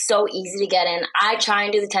LA, it's so easy to get in. I try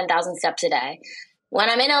and do the 10,000 steps a day. When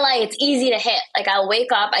I'm in LA, it's easy to hit. Like I'll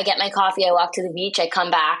wake up, I get my coffee, I walk to the beach, I come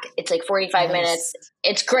back. It's like 45 minutes.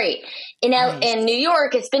 It's great. In New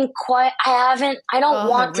York, it's been quiet. I don't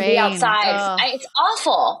want to be outside. It's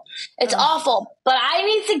awful. It's awful. But I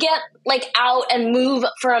need to get like out and move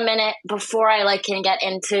for a minute before I like can get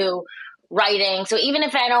into writing. So even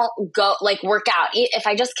if I don't go like work out, if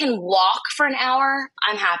I just can walk for an hour,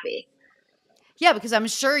 I'm happy. Yeah, because I'm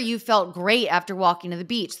sure you felt great after walking to the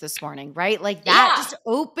beach this morning, right? Like that just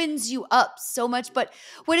opens you up so much. But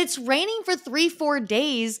when it's raining for 3-4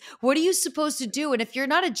 days, what are you supposed to do? And if you're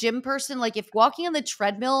not a gym person, like if walking on the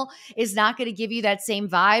treadmill is not going to give you that same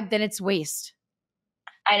vibe, then it's waste.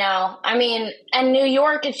 I know. I mean, and New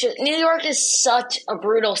York is such a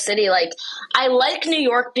brutal city. Like, I like New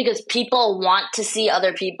York because people want to see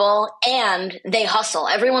other people and they hustle.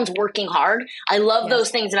 Everyone's working hard. I love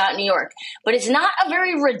those things about New York. But it's not a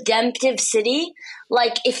very redemptive city.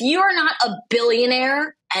 Like, if you are not a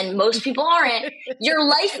billionaire, and most people aren't, your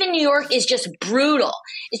life in New York is just brutal.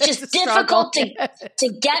 It's just difficult to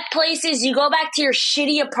get places. You go back to your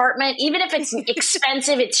shitty apartment. Even if it's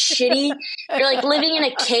expensive, it's shitty. You're like living in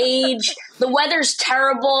a cage. The weather's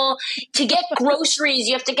terrible. To get groceries,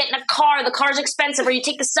 you have to get in a car. The car's expensive. Or you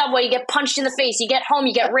take the subway, you get punched in the face. You get home,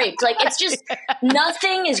 you get raped. Like, it's just,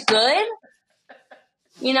 nothing is good.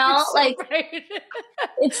 You know,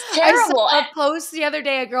 it's terrible. I saw a post the other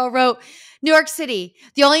day, a girl wrote, New York City,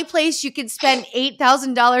 the only place you can spend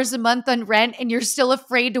 $8,000 a month on rent and you're still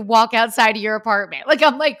afraid to walk outside of your apartment. Like,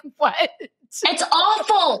 I'm like, what? It's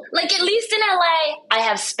awful. Like, at least in LA, I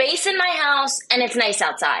have space in my house and it's nice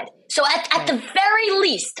outside. So at the very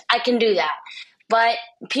least, I can do that. But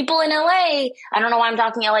people in LA, I don't know why I'm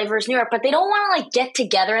talking LA versus New York, but they don't want to like get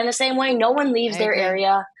together in the same way. No one leaves their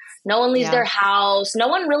area. No one leaves their house. No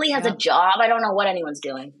one really has a job. I don't know what anyone's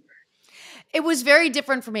doing. It was very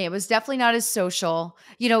different for me. It was definitely not as social.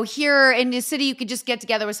 You know, here in the city, you could just get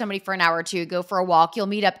together with somebody for an hour or two, go for a walk. You'll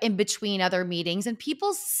meet up in between other meetings, and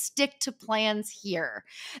people stick to plans here.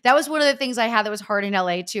 That was one of the things I had that was hard in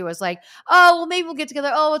LA too. I was like, oh, well, maybe we'll get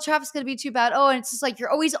together. Oh, well, traffic's going to be too bad. Oh, and it's just like,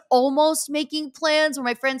 you're always almost making plans. Where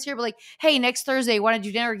my friends here were like, hey, next Thursday, want to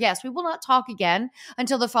do dinner? Yes, we will not talk again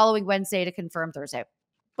until the following Wednesday to confirm Thursday.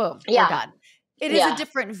 Boom, we're done. It is a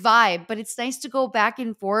different vibe, but it's nice to go back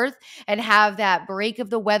and forth and have that break of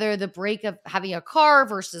the weather, the break of having a car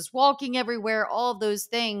versus walking everywhere, all of those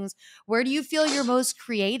things. Where do you feel you're most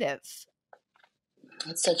creative?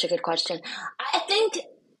 That's such a good question. I think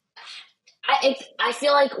I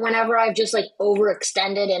feel like whenever I've just like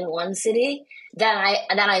overextended in one city, then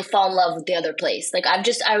I fall in love with the other place. Like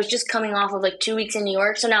I was just coming off of like 2 weeks in New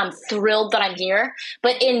York, so now I'm thrilled that I'm here.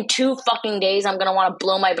 But in 2 fucking days, I'm gonna want to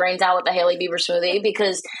blow my brains out with the Haley Bieber smoothie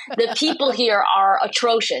because the people here are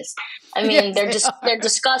atrocious. I mean, they're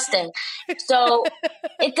disgusting. So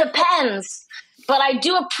it depends. But I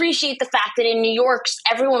do appreciate the fact that in New York,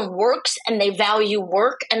 everyone works and they value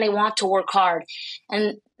work and they want to work hard.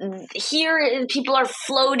 And here, people are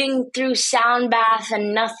floating through sound bath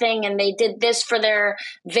and nothing, and they did this for their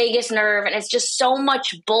vagus nerve, and it's just so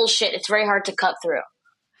much bullshit. It's very hard to cut through.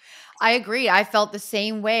 I agree. I felt the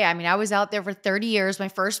same way. I mean, I was out there for 30 years. My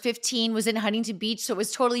first 15 was in Huntington Beach, so it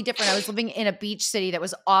was totally different. I was living in a beach city that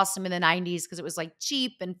was awesome in the 90s because it was like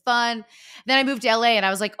cheap and fun. Then I moved to LA and I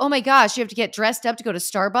was like, oh my gosh, you have to get dressed up to go to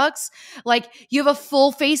Starbucks? Like, you have a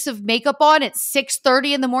full face of makeup on at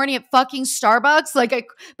 6:30 in the morning at fucking Starbucks?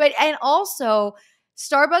 And also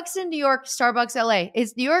Starbucks in New York, Starbucks LA.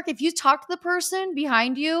 It's New York. If you talk to the person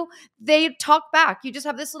behind you, they talk back. You just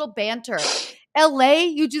have this little banter. LA,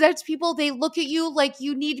 you do that to people, they look at you like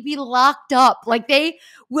you need to be locked up. Like they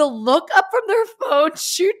will look up from their phone,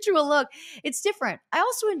 shoot you a look. It's different. I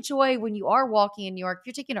also enjoy when you are walking in New York, if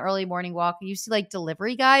you're taking an early morning walk and you see like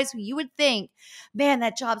delivery guys who you would think, man,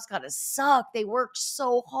 that job's got to suck. They work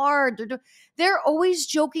so hard. They're always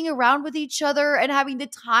joking around with each other and having the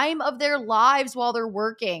time of their lives while they're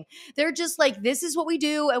working. They're just like, this is what we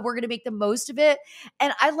do and we're going to make the most of it.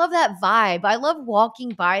 And I love that vibe. I love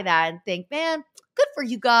walking by that and think, man, good for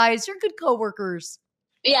you guys. You're good coworkers.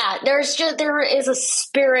 Yeah, there is a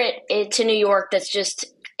spirit to New York it's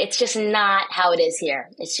just not how it is here.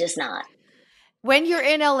 It's just not. When you're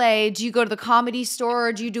in LA, do you go to the Comedy Store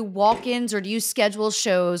or do you do walk-ins or do you schedule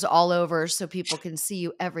shows all over so people can see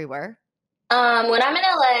you everywhere? When I'm in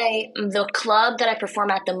LA, the club that I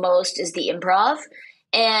perform at the most is the Improv.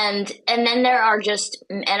 And then there are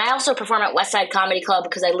and I also perform at West Side Comedy Club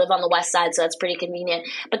because I live on the West Side, so that's pretty convenient.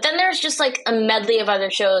 But then there's just like a medley of other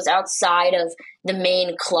shows outside of the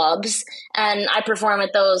main clubs, and I perform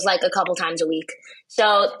at those like a couple times a week.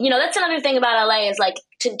 So, that's another thing about LA is like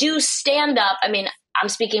to do stand up. I mean, I'm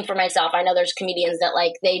speaking for myself. I know there's comedians that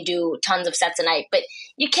like they do tons of sets a night, but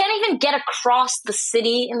you can't even get across the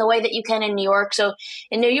city in the way that you can in New York. So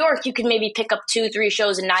in New York, you can maybe pick up 2-3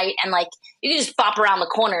 shows a night and like you can just bop around the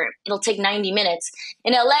corner. It'll take 90 minutes.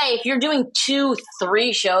 In LA, if you're doing 2-3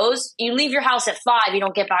 shows, you leave your house at 5, you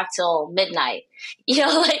don't get back till midnight. You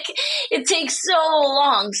know, like it takes so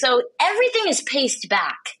long. So everything is paced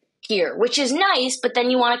back here, which is nice, but then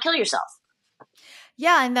you want to kill yourself.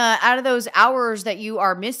 Yeah, and out of those hours that you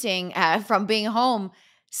are missing from being home,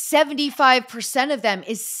 75% of them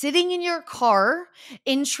is sitting in your car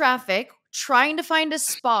in traffic trying to find a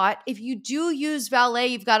spot. If you do use valet,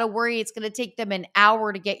 you've got to worry it's going to take them an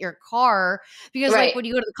hour to get your car because like when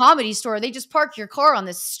you go to the comedy store, they just park your car on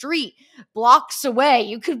the street blocks away.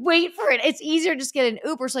 You could wait for it. It's easier to just get an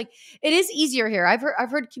Uber. It's like it is easier here. I've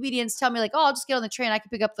heard comedians tell me like, "Oh, I'll just get on the train. I can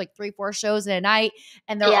pick up like 3-4 shows in a night."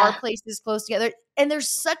 And there are places close together. And there's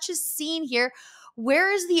such a scene here.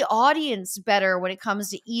 Where is the audience better when it comes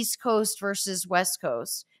to East Coast versus West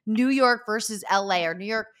Coast? New York versus LA, or New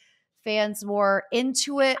York fans more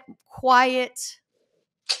into it, quiet?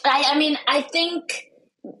 I mean, I think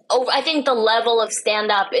the level of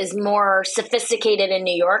stand-up is more sophisticated in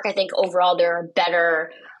New York. I think overall there are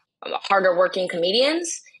better, harder working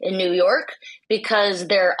comedians in New York because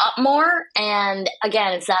they're up more. And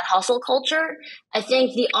again, it's that hustle culture. I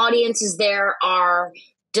think the audiences there are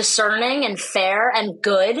discerning and fair and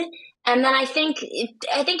good. And then I think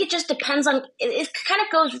it just depends on, it kind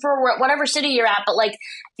of goes for whatever city you're at, but like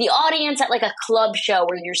the audience at like a club show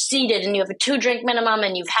where you're seated and you have a 2-drink minimum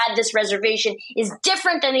and you've had this reservation is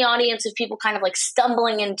different than the audience of people kind of like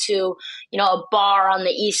stumbling into, you know, a bar on the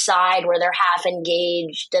east side where they're half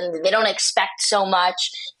engaged and they don't expect so much.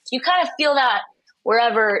 So you kind of feel that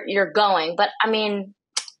wherever you're going. But I mean,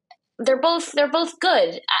 they're both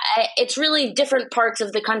good. It's really different parts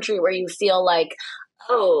of the country where you feel like,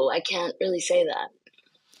 oh, I can't really say that.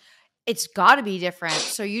 It's got to be different.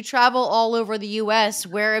 So you travel all over the U.S.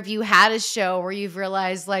 Where have you had a show where you've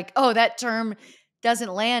realized like, oh, that term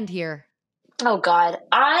doesn't land here? Oh, God.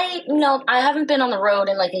 I haven't been on the road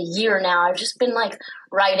in like a year now. I've just been like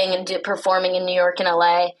writing and performing in New York and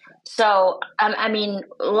L.A. So, I mean,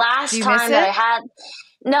 last time that I had...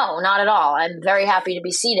 No, not at all. I'm very happy to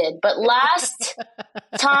be seated. But last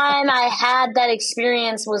time I had that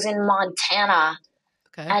experience was in Montana.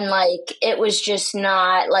 Okay. And like, it was just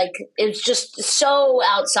not like, it's just so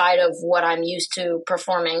outside of what I'm used to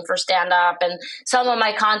performing for stand up and some of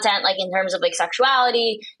my content, like in terms of like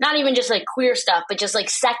sexuality, not even just like queer stuff, but just like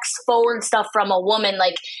sex forward stuff from a woman.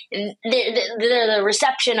 Like the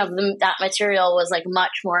reception of that material was like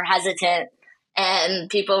much more hesitant and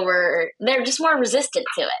they're just more resistant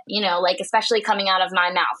to it, you know, like especially coming out of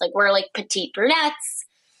my mouth. Like we're like petite brunettes.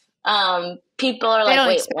 People are like,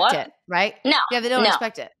 wait, what? It, right? No. Yeah, they don't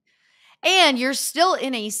expect it. And you're still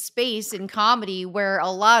in a space in comedy where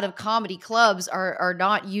a lot of comedy clubs are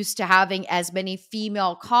not used to having as many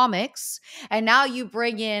female comics. And now you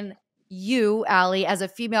bring in you, Ali, as a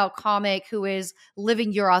female comic who is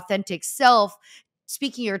living your authentic self,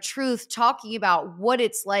 speaking your truth, talking about what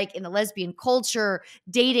it's like in the lesbian culture,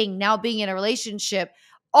 dating, now being in a relationship.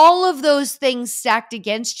 All of those things stacked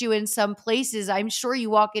against you in some places. I'm sure you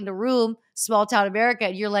walk into a room, small town America,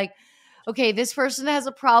 and you're like, okay, this person has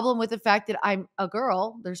a problem with the fact that I'm a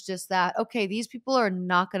girl. There's just that. Okay, these people are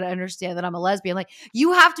not going to understand that I'm a lesbian. Like,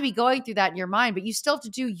 you have to be going through that in your mind, but you still have to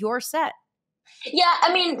do your set. Yeah,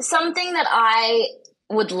 I mean, something that I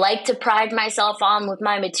would like to pride myself on with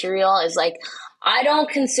my material is like, I don't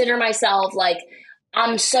consider myself like,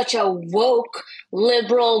 I'm such a woke,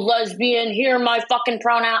 liberal, lesbian, here are my fucking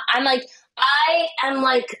pronoun. I'm like, I am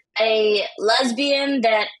like a lesbian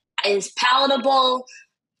that is palatable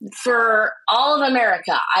for all of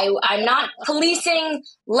America. I'm not policing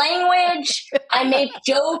language. I make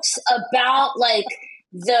jokes about like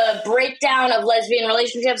the breakdown of lesbian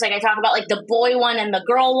relationships. Like I talk about like the boy one and the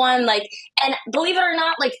girl one. Like, and believe it or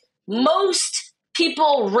not, like most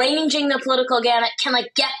people ranging the political gamut can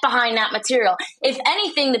like get behind that material. If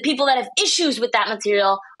anything, the people that have issues with that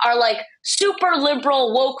material are like super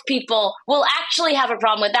liberal woke people will actually have a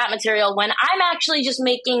problem with that material when I'm actually just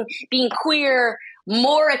making being queer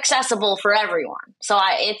more accessible for everyone. So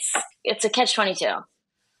it's a catch-22.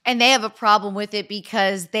 And they have a problem with it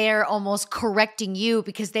because they're almost correcting you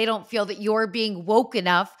because they don't feel that you're being woke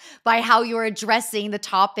enough by how you're addressing the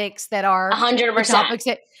topics that are 100%. The topics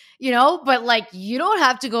that, you know, but like you don't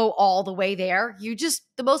have to go all the way there. You just,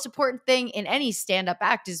 the most important thing in any stand-up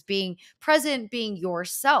act is being present, being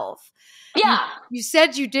yourself. Yeah. You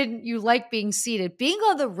said you like being seated. Being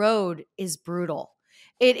on the road is brutal.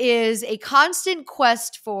 It is a constant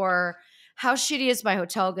quest for how shitty is my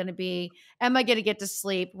hotel going to be? Am I going to get to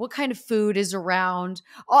sleep? What kind of food is around?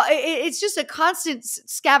 It's just a constant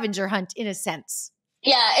scavenger hunt in a sense.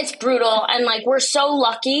 Yeah, it's brutal. And like, we're so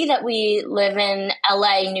lucky that we live in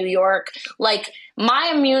LA, New York. Like,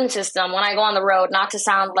 my immune system, when I go on the road, not to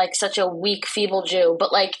sound like such a weak, feeble Jew,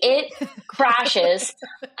 but like, it crashes.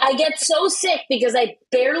 I get so sick because I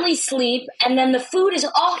barely sleep. And then the food is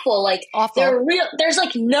awful. Like, Awful. there's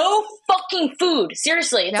like no fucking food.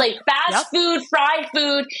 Seriously. It's like fast food, fried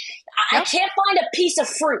food. I can't find a piece of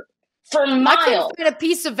fruit for miles. I couldn't find a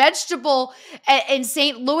piece of vegetable in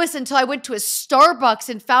St. Louis until I went to a Starbucks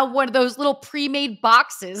and found one of those little pre-made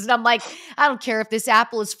boxes. And I'm like, I don't care if this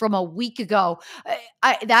apple is from a week ago.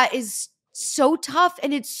 That is so tough,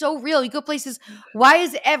 and it's so real. You go places, why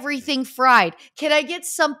is everything fried? Can I get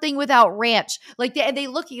something without ranch? Like, they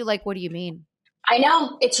look at you like, what do you mean? I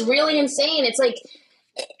know. It's really insane. It's like,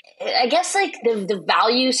 I guess like the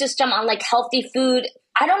value system on like healthy food,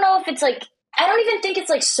 I don't know if it's like, I don't even think it's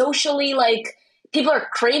like socially like people are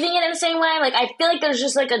craving it in the same way. Like, I feel like there's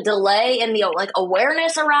just like a delay in the like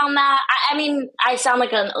awareness around that. I mean, I sound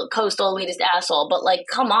like a coastal elitist asshole, but like,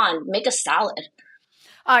 come on, make a salad.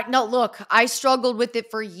 No, look, I struggled with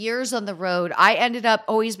it for years on the road. I ended up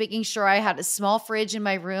always making sure I had a small fridge in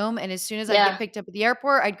my room. And as soon as I get picked up at the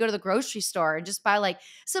airport, I'd go to the grocery store and just buy like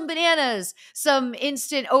some bananas, some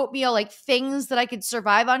instant oatmeal, like things that I could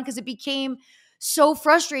survive on, because it became so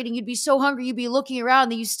frustrating. You'd be so hungry, you'd be looking around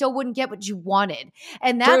that you still wouldn't get what you wanted.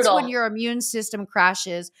 And that's when your immune system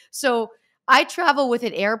crashes. So I travel with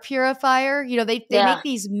an air purifier. You know, they make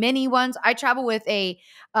these mini ones. I travel with a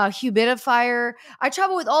humidifier. I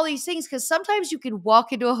travel with all these things because sometimes you can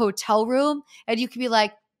walk into a hotel room and you can be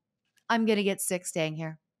like, I'm going to get sick staying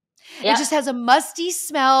here. It just has a musty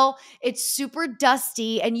smell. It's super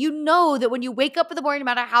dusty. And you know that when you wake up in the morning, no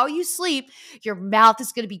matter how you sleep, your mouth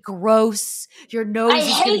is going to be gross. Your nose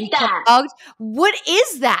is going to be clogged. What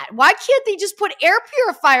is that? Why can't they just put air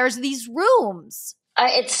purifiers in these rooms?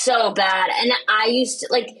 It's so bad. And I used to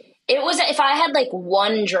like, it was, if I had like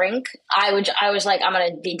one drink, I was like, I'm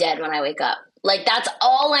going to be dead when I wake up. Like, that's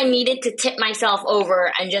all I needed to tip myself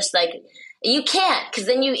over and just like, you can't, because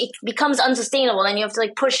then it becomes unsustainable. Then you have to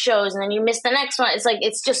like push shows and then you miss the next one. It's like,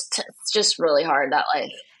 it's just really hard, that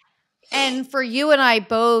life. And for you and I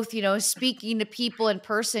both, you know, speaking to people in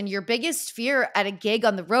person, your biggest fear at a gig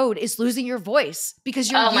on the road is losing your voice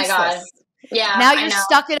because you're useless. Oh my God. Yeah. Now you're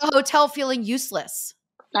stuck in a hotel feeling useless.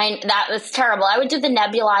 That was terrible. I would do the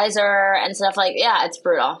nebulizer and stuff like, yeah, it's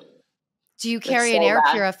brutal. Do you carry an air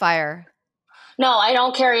purifier? No, I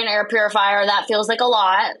don't carry an air purifier. That feels like a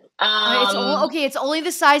lot. It's only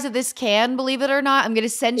the size of this can, believe it or not. I'm going to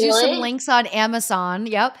send you some links on Amazon.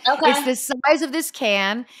 Yep. Okay. It's the size of this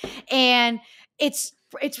can, and it's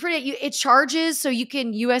pretty, it charges, so you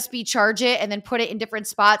can USB charge it and then put it in different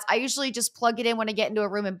spots. I usually just plug it in when I get into a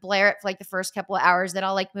room and blare it for like the first couple of hours. Then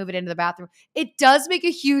I'll like move it into the bathroom. It does make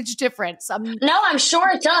a huge difference. I'm sure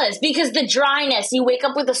it does, because the dryness, you wake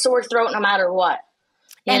up with a sore throat no matter what.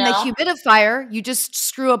 And the humidifier, you just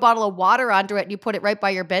screw a bottle of water onto it and you put it right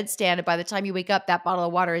by your bedstand. And by the time you wake up, that bottle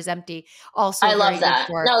of water is empty. Also, I love that.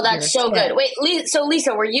 No, that's so good. Wait, so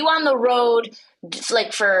Lisa, were you on the road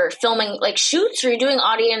like for filming like shoots, or are you doing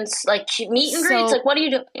audience like meet and greets? Like, what do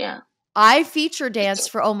you do? Yeah. I feature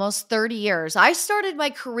danced for almost 30 years. I started my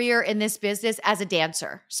career in this business as a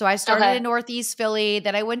dancer. So I started in Northeast Philly.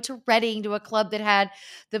 Then I went to Reading, to a club that had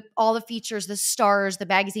all the features, the stars, the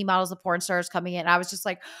magazine models, the porn stars coming in. And I was just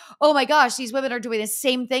like, oh my gosh, these women are doing the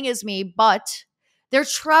same thing as me, but they're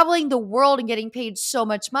traveling the world and getting paid so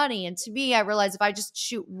much money. And to me, I realized if I just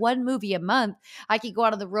shoot one movie a month, I could go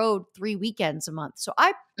out on the road 3 weekends a month. So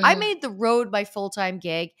I made the road my full-time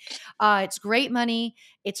gig. It's great money.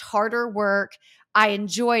 It's harder work. I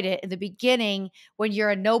enjoyed it. In the beginning, when you're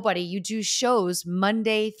a nobody, you do shows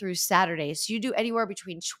Monday through Saturday. So you do anywhere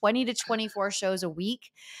between 20 to 24 shows a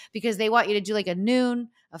week, because they want you to do like a noon,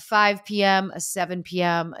 a 5 p.m., a 7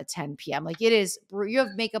 p.m., a 10 p.m. Like, it is, you have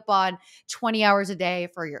makeup on 20 hours a day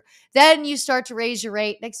then you start to raise your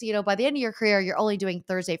rate. Next thing you know, by the end of your career, you're only doing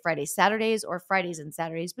Thursday, Friday, Saturdays, or Fridays and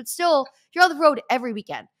Saturdays, but still you're on the road every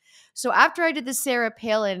weekend. So after I did the Sarah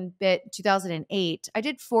Palin bit in 2008, I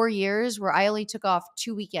did 4 years where I only took off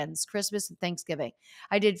 2 weekends, Christmas and Thanksgiving.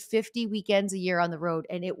 I did 50 weekends a year on the road,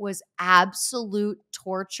 and it was absolute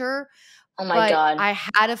torture. Oh my God. I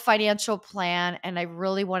had a financial plan and I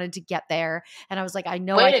really wanted to get there. And I was like, I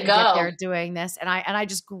know I can get there doing this. And I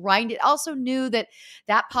just grinded. Also knew that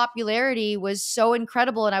popularity was so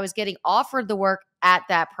incredible and I was getting offered the work at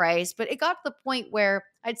that price. But it got to the point where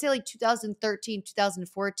I'd say like 2013,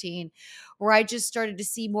 2014, where I just started to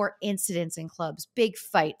see more incidents in clubs, big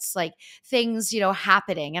fights, like things,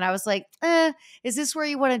 happening. And I was like, is this where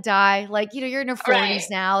you want to die? Like, you're in your 40s Right.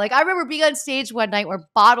 now. Like, I remember being on stage one night where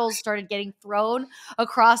bottles started getting thrown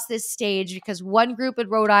across this stage because one group in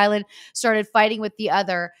Rhode Island started fighting with the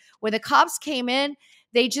other. When the cops came in,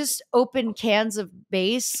 they just opened cans of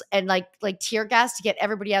base and like tear gas to get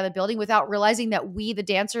everybody out of the building without realizing that we, the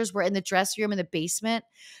dancers, were in the dressing room in the basement.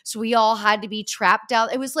 So we all had to be trapped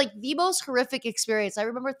out. It was like the most horrific experience. I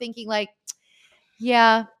remember thinking like,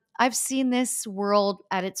 yeah, I've seen this world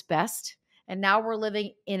at its best. And now we're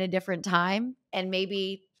living in a different time. And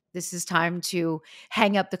maybe this is time to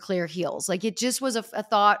hang up the clear heels. Like it just was a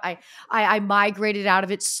thought. I migrated out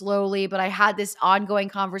of it slowly, but I had this ongoing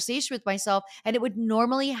conversation with myself. And it would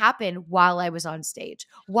normally happen while I was on stage,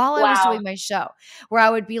 while I was doing Wow. my show, where I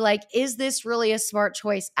would be like, is this really a smart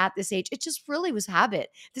choice at this age? It just really was habit.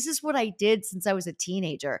 This is what I did since I was a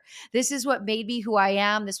teenager. This is what made me who I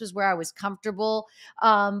am. This was where I was comfortable.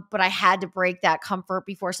 But I had to break that comfort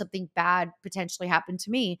before something bad potentially happened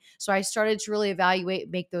to me. So I started to really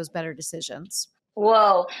evaluate, make those better decisions.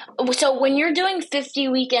 Whoa. So when you're doing 50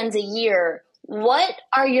 weekends a year, what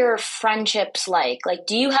are your friendships like? Like,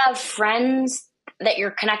 do you have friends that you're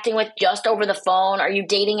connecting with just over the phone? Are you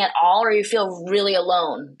dating at all, or you feel really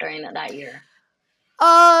alone during that year?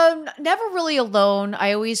 Never really alone.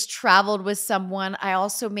 I always traveled with someone. I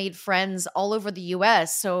also made friends all over the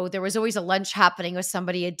US. So there was always a lunch happening with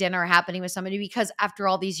somebody, a dinner happening with somebody, because after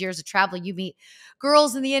all these years of traveling, you meet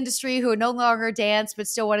girls in the industry who no longer dance, but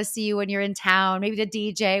still want to see you when you're in town, maybe to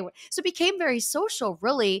DJ. So it became very social,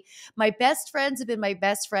 really. My best friends have been my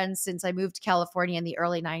best friends since I moved to California in the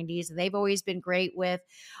early 90s. And they've always been great with,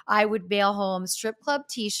 I would mail home strip club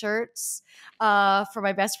t-shirts for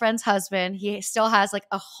my best friend's husband. He still has like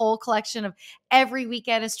a whole collection of every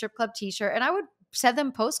weekend a strip club t-shirt. And I would send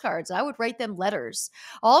them postcards. I would write them letters.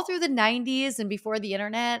 All through the 90s and before the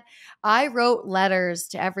internet, I wrote letters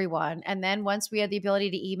to everyone. And then once we had the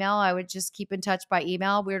ability to email, I would just keep in touch by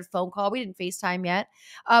email. We would phone call. We didn't FaceTime yet.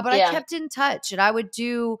 But I Yeah. kept in touch, and I would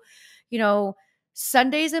do, you know,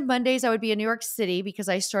 Sundays and Mondays, I would be in New York City because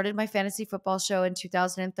I started my fantasy football show in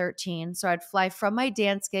 2013. So I'd fly from my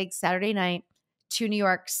dance gig Saturday night to New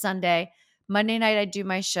York Sunday. Monday night, I'd do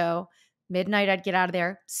my show. Midnight, I'd get out of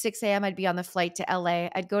there. 6 a.m., I'd be on the flight to LA.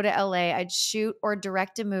 I'd go to LA. I'd shoot or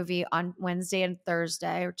direct a movie on Wednesday and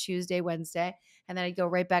Thursday, or Tuesday, Wednesday. And then I'd go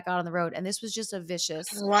right back out on the road. And this was just a vicious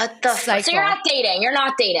What the cycle. So you're not dating. You're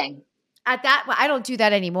not dating. At that, I don't do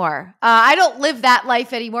that anymore. I don't live that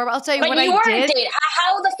life anymore. But I'll tell you But what you I weren't did. dating.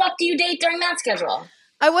 How the fuck do you date during that schedule?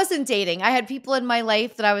 I wasn't dating. I had people in my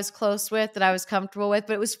life that I was close with, that I was comfortable with.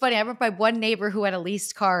 But it was funny. I remember my one neighbor who had a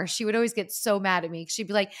leased car. She would always get so mad at me. She'd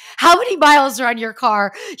be like, how many miles are on your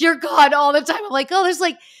car? You're gone all the time. I'm like, oh, there's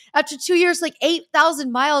like, after 2 years, like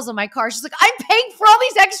 8,000 miles on my car. She's like, I'm paying for all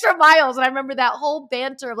these extra miles. And I remember that whole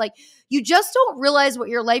banter of like, you just don't realize what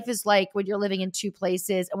your life is like when you're living in two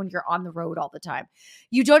places and when you're on the road all the time.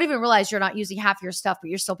 You don't even realize you're not using half your stuff, but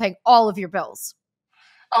you're still paying all of your bills.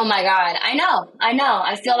 Oh my God. I know.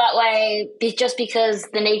 I feel that way just because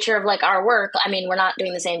the nature of like our work. I mean, we're not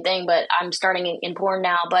doing the same thing, but I'm starting in porn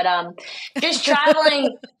now, but just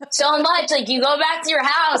traveling so much, like you go back to your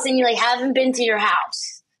house and you like haven't been to your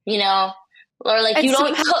house, you know, or like you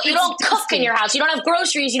don't cook in your house. You don't have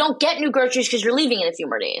groceries. You don't get new groceries because you're leaving in a few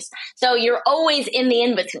more days. So you're always in the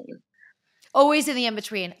in-between. Always in the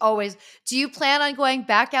in-between, always. Do you plan on going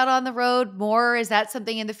back out on the road more? Is that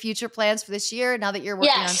something in the future plans for this year now that you're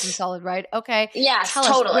working on some solid ride? Okay. Yes, Tell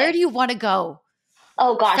totally. us, where do you want to go?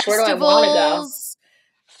 Oh gosh, where do I want to go?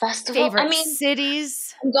 Festival? Favorite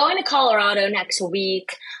cities? I'm going to Colorado next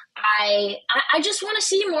week. I just want to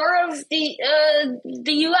see more of the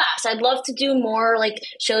U.S. I'd love to do more like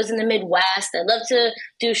shows in the Midwest. I'd love to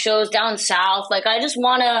do shows down south. Like I just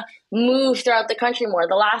want to move throughout the country more.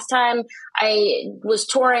 The last time I was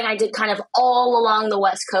touring, I did kind of all along the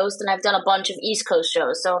West Coast, and I've done a bunch of East Coast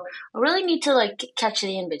shows. So I really need to like catch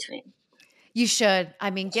the in between. You should.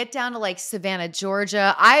 I mean, get down to like Savannah,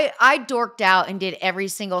 Georgia. I dorked out and did every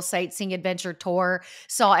single sightseeing adventure tour,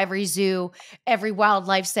 saw every zoo, every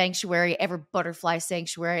wildlife sanctuary, every butterfly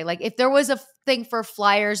sanctuary. Like if there was a thing for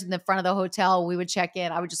flyers in the front of the hotel. We would check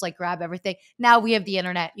in. I would just like grab everything. Now we have the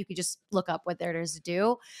internet. You could just look up what there is to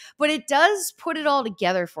do. But it does put it all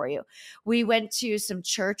together for you. We went to some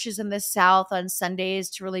churches in the South on Sundays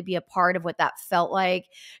to really be a part of what that felt like.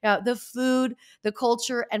 The food, the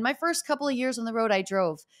culture, and my first couple of years on the road, I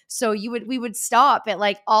drove. So we would stop at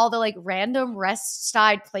like all the like random rest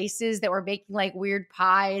side places that were making like weird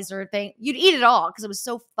pies or things. You'd eat it all because it was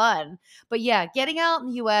so fun. But yeah, getting out in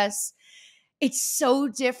the US, it's so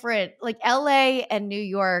different. Like LA and New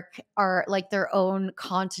York are like their own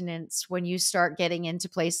continents when you start getting into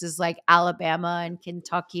places like Alabama and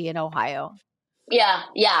Kentucky and Ohio. Yeah,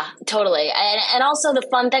 totally. And also the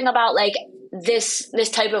fun thing about like this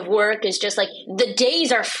type of work is just like the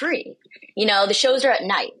days are free. You know, the shows are at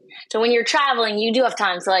night. So when you're traveling, you do have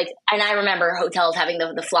time to like, and I remember hotels having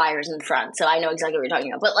the flyers in front. So I know exactly what you're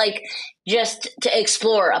talking about. But like just to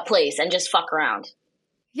explore a place and just fuck around.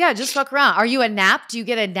 Yeah, just fuck around. Are you a nap? Do you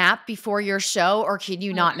get a nap before your show or can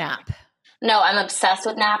you not nap? No, I'm obsessed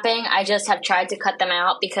with napping. I just have tried to cut them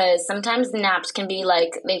out because sometimes the naps can be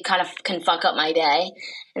like, they kind of can fuck up my day.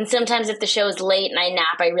 And sometimes if the show is late and I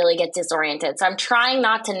nap, I really get disoriented. So I'm trying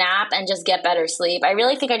not to nap and just get better sleep. I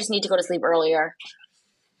really think I just need to go to sleep earlier.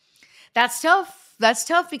 That's tough. That's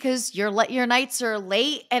tough because your nights are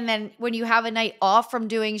late. And then when you have a night off from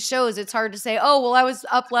doing shows, it's hard to say, oh, well, I was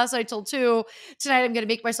up last night till 2. Tonight I'm going to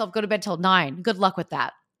make myself go to bed till 9. Good luck with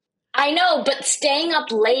that. I know, but staying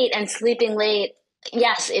up late and sleeping late,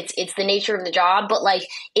 yes, it's the nature of the job, but like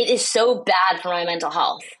it is so bad for my mental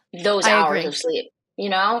health, those hours of sleep, you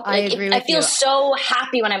know? I agree with I feel you. so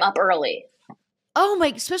happy when I'm up early. Oh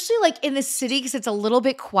my, especially like in the city because it's a little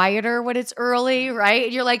bit quieter when it's early, right?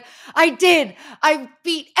 And you're like, I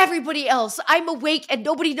beat everybody else. I'm awake and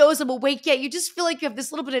nobody knows I'm awake yet. You just feel like you have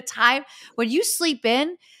this little bit of time. When you sleep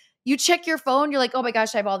in, you check your phone, you're like, oh my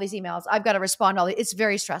gosh, I have all these emails. I've got to respond to all these. It's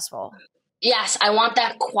very stressful. Yes, I want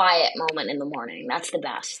that quiet moment in the morning. That's the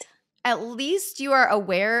best. At least you are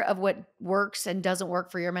aware of what works and doesn't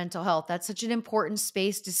work for your mental health. That's such an important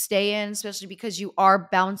space to stay in, especially because you are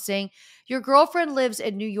bouncing. Your girlfriend lives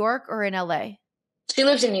in New York or in LA? She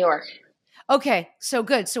lives in New York. Okay, so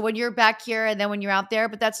good. So when you're back here and then when you're out there,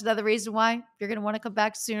 but that's another reason why you're going to want to come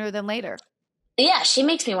back sooner than later. Yeah, she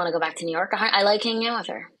makes me want to go back to New York. I like hanging out with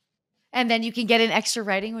her. And then you can get in extra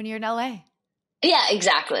writing when you're in LA. Yeah,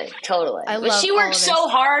 exactly. Totally. But she all works of so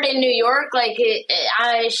hard in New York. Like,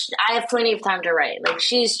 I have plenty of time to write. Like,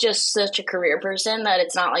 she's just such a career person that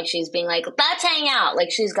it's not like she's being like, let's hang out.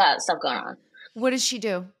 Like, she's got stuff going on. What does she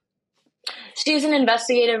do? She's an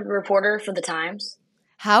investigative reporter for the Times.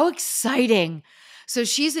 How exciting. So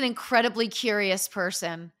she's an incredibly curious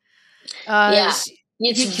person. Yeah.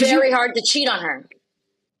 It's very hard to cheat on her.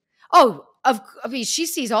 Oh, I mean, she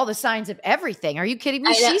sees all the signs of everything. Are you kidding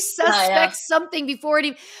me? She suspects something before it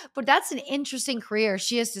even, but that's an interesting career.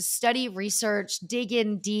 She has to study, research, dig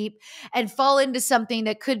in deep, and fall into something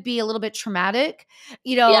that could be a little bit traumatic,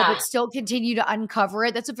 but still continue to uncover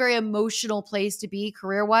it. That's a very emotional place to be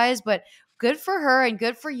career-wise, but good for her and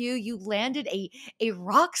good for you. You landed a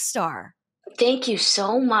rock star. Thank you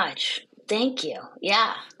so much. Thank you.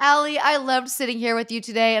 Yeah. Ali, I loved sitting here with you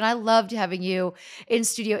today and I loved having you in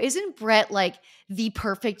studio. Isn't Brett like the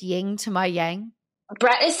perfect yin to my yang?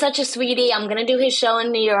 Brett is such a sweetie. I'm going to do his show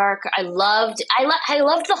in New York. I loved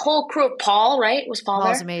the whole crew of Paul, right? Was Paul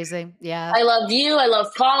there? Paul's amazing. Yeah. I love you. I love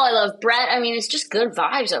Paul. I love Brett. I mean, it's just good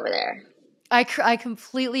vibes over there. I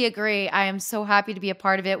completely agree. I am so happy to be a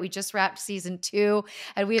part of it. We just wrapped season 2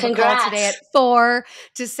 and we have Congrats. a call today at 4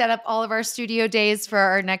 to set up all of our studio days for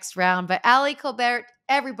our next round. But Ali Kolbert,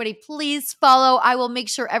 everybody, please follow. I will make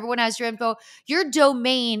sure everyone has your info. Your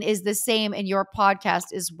domain is the same and your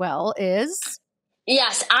podcast as well is?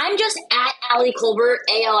 Yes, I'm just at Ali Kolbert,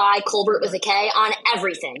 ALI Kolbert with a K on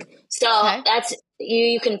everything. So that's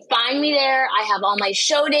you can find me there. I have all my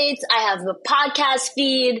show dates. I have the podcast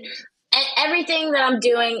feed. And everything that I'm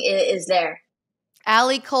doing is there.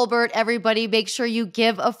 Ali Kolbert, everybody, make sure you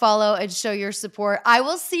give a follow and show your support. I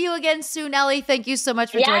will see you again soon, Ali. Thank you so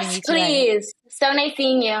much for joining me today. Yes, please. So nice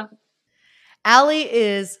seeing you. Ali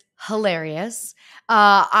is hilarious.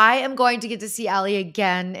 I am going to get to see Ali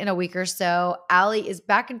again in a week or so. Ali is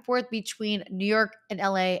back and forth between New York and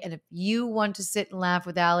LA. And if you want to sit and laugh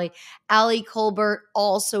with Ali Kolbert,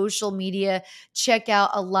 all social media, check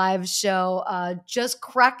out a live show, just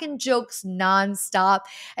cracking jokes nonstop.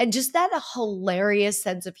 And just that hilarious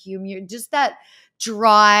sense of humor, just that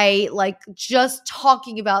dry, like just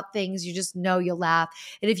talking about things, you just know you'll laugh.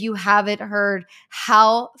 And if you haven't heard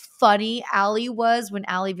how funny Ali was when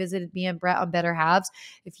Ali visited me and Brett on Better Halves,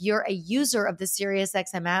 if you're a user of the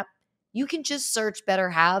SiriusXM app, You can just search Better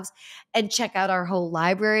Halves and check out our whole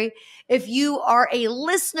library. If you are a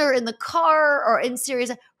listener in the car or in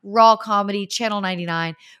Sirius, Raw Comedy, Channel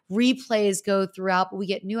 99, replays go throughout, but we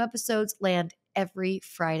get new episodes land every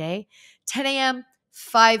Friday, 10 a.m.,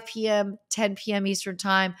 5 p.m., 10 p.m. Eastern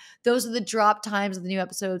Time. Those are the drop times of the new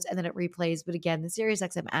episodes, and then it replays. But again, the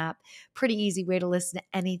SiriusXM app, pretty easy way to listen to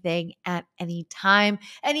anything at any time.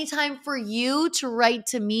 Anytime for you to write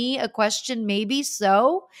to me a question, maybe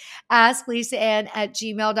so. Ask Lisa Ann at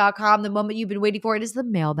gmail.com. The moment you've been waiting for, it is the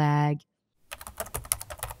mailbag.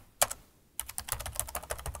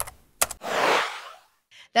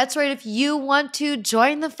 That's right. If you want to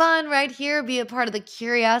join the fun right here, be a part of the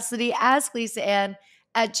curiosity, ask Lisa Ann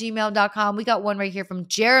at gmail.com. We got one right here from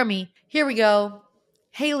Jeremy. Here we go.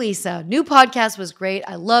 Hey, Lisa, new podcast was great.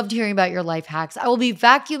 I loved hearing about your life hacks. I will be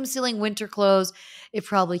vacuum sealing winter clothes. It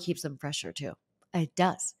probably keeps them fresher too. It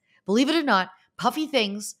does. Believe it or not, puffy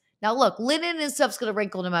things. Now, look, linen and stuff's going to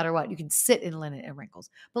wrinkle no matter what. You can sit in linen and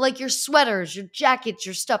wrinkles. But like your sweaters, your jackets,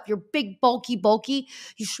 your stuff, your big, bulky,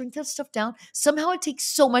 you shrink that stuff down. Somehow it takes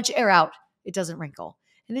so much air out, it doesn't wrinkle.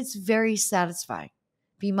 And it's very satisfying.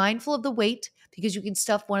 Be mindful of the weight because you can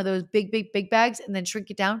stuff one of those big bags and then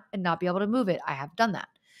shrink it down and not be able to move it. I have done that.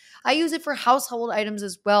 I use it for household items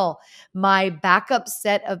as well. My backup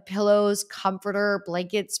set of pillows, comforter,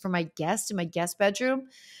 blankets for my guest in my guest bedroom.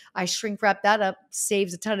 I shrink wrap that up,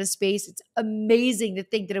 saves a ton of space. It's amazing to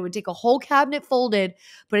think that it would take a whole cabinet folded,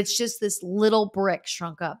 but it's just this little brick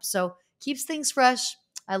shrunk up. So keeps things fresh.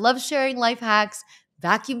 I love sharing life hacks,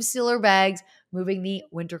 vacuum sealer bags, moving the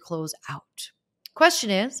winter clothes out.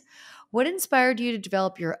 Question is, what inspired you to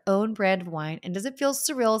develop your own brand of wine, and does it feel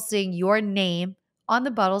surreal seeing your name on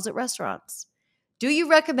the bottles at restaurants? Do you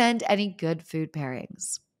recommend any good food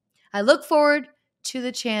pairings? I look forward to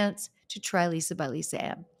the chance to try Lisa by Lisa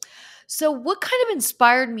Ann. So, what kind of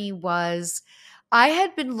inspired me was I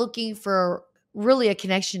had been looking for really a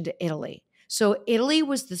connection to Italy. So, Italy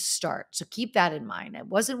was the start. So, keep that in mind. It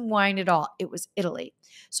wasn't wine at all, it was Italy.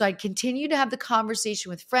 So, I'd continue to have the conversation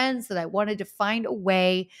with friends that I wanted to find a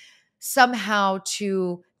way somehow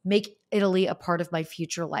to make Italy a part of my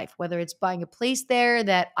future life, whether it's buying a place there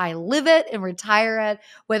that I live at and retire at,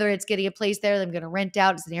 whether it's getting a place there that I'm going to rent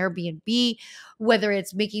out as an Airbnb, whether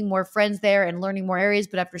it's making more friends there and learning more areas.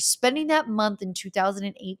 But after spending that month in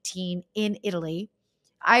 2018 in Italy,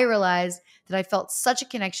 I realized that I felt such a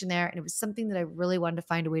connection there, and it was something that I really wanted to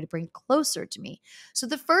find a way to bring closer to me. So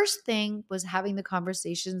the first thing was having the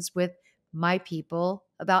conversations with my people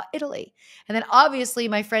about Italy. And then obviously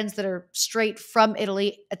my friends that are straight from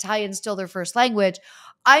Italy, Italian still their first language,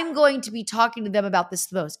 I'm going to be talking to them about this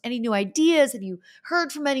the most. Any new ideas? Have you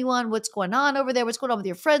heard from anyone? What's going on over there? What's going on with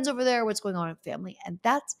your friends over there? What's going on with family? And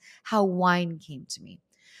that's how wine came to me.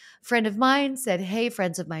 A friend of mine said, hey,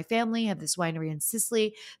 friends of my family have this winery in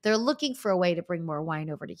Sicily. They're looking for a way to bring more wine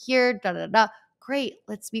over to here. Da da da. Great.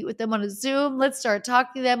 Let's meet with them on a Zoom. Let's start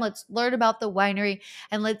talking to them. Let's learn about the winery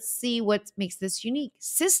and let's see what makes this unique.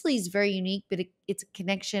 Sicily is very unique, but it's a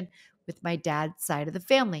connection with my dad's side of the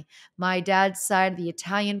family. My dad's side, the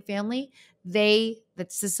Italian family,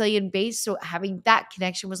 that's Sicilian based. So having that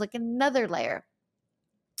connection was like another layer.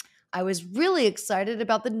 I was really excited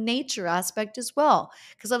about the nature aspect as well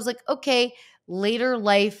because I was like, okay, later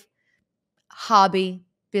life, hobby,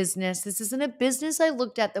 business. This isn't a business I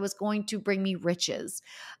looked at that was going to bring me riches.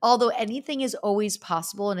 Although anything is always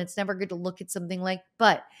possible and it's never good to look at something like,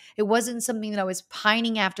 but it wasn't something that I was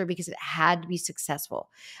pining after because it had to be successful.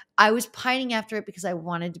 I was pining after it because I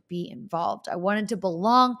wanted to be involved. I wanted to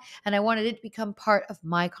belong and I wanted it to become part of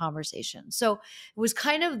my conversation. So it was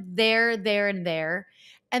kind of there, and there.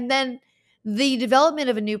 And then the development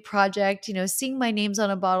of a new project, seeing my names on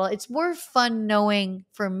a bottle, it's more fun knowing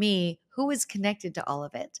for me who is connected to all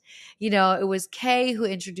of it. It was Kay who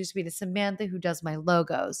introduced me to Samantha, who does my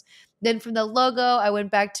logos. Then from the logo, I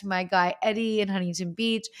went back to my guy, Eddie in Huntington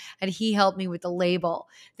Beach, and he helped me with the label.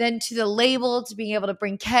 Then to the label, to being able to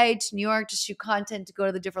bring Kay to New York to shoot content, to go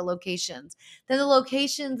to the different locations. Then the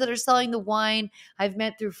locations that are selling the wine, I've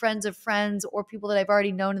met through friends of friends or people that I've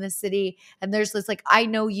already known in the city. And there's this like, I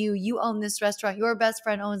know you own this restaurant, your best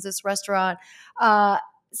friend owns this restaurant.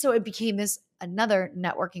 So it became another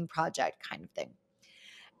networking project kind of thing.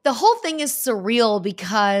 The whole thing is surreal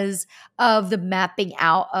because of the mapping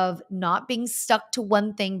out of not being stuck to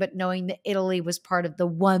one thing, but knowing that Italy was part of the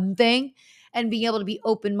one thing and being able to be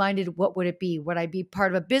open-minded. What would it be? Would I be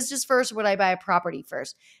part of a business first or would I buy a property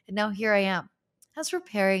first? And now here I am. As for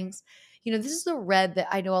pairings, this is a red that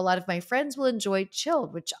I know a lot of my friends will enjoy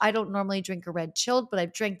chilled, which I don't normally drink a red chilled, but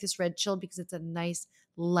I've drank this red chilled because it's a nice,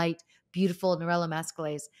 light, beautiful Norella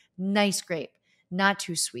Mascalese. Nice grape. not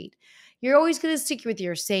too sweet. You're always going to stick with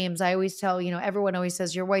your sames. I always tell, everyone always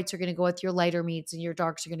says your whites are going to go with your lighter meats and your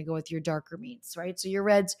darks are going to go with your darker meats, right? So your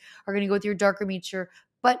reds are going to go with your darker meats,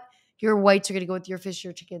 but your whites are going to go with your fish,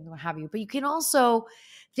 your chicken, what have you. But you can also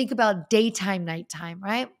think about daytime, nighttime,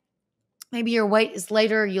 right? Maybe your white is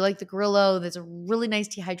lighter. You like the Grillo. There's a really nice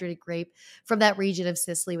dehydrated grape from that region of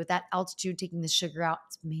Sicily with that altitude taking the sugar out.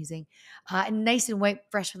 It's amazing. And nice and white,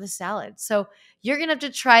 fresh with a salad. So you're going to have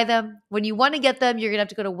to try them. When you want to get them, you're going to have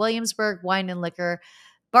to go to Williamsburg Wine and Liquor.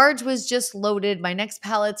 Barge was just loaded. My next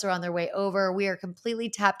pallets are on their way over. We are completely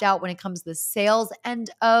tapped out when it comes to the sales end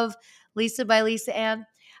of Lisa by Lisa Ann.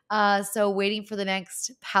 So waiting for the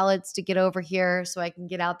next pallets to get over here so I can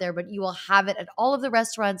get out there. But you will have it at all of the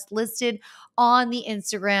restaurants listed on the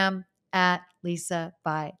Instagram at Lisa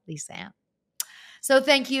by Lisa Ann. So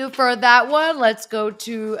thank you for that one. Let's go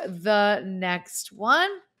to the next one.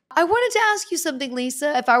 I wanted to ask you something,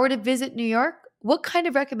 Lisa. If I were to visit New York, what kind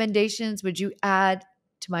of recommendations would you add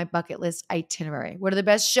to my bucket list itinerary? What are the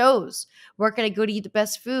best shows? Where can I go to eat the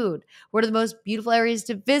best food? What are the most beautiful areas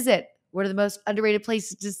to visit? What are the most underrated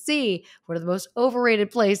places to see? What are the most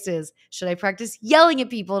overrated places? Should I practice yelling at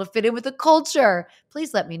people to fit in with the culture?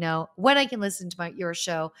 Please let me know when I can listen to your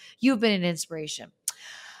show. You've been an inspiration.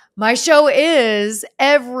 My show is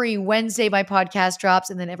every Wednesday, my podcast drops,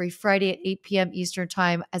 and then every Friday at 8 p.m. Eastern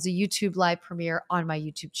time as a YouTube live premiere on my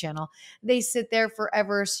YouTube channel. They sit there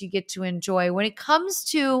forever, so you get to enjoy. When it comes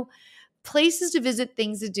to places to visit,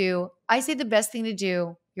 things to do, I say the best thing to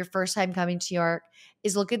do your first time coming to New York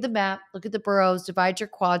is look at the map, look at the boroughs, divide your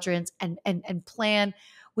quadrants, and plan.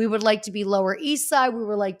 We would like to be Lower East Side. We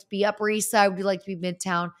would like to be Upper East Side. We'd like to be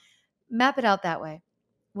Midtown. Map it out that way.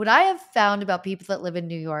 What I have found about people that live in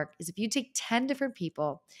New York is if you take 10 different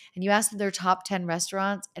people and you ask them their top 10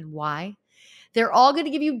 restaurants and why, they're all going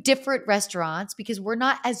to give you different restaurants because we're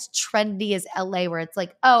not as trendy as LA where it's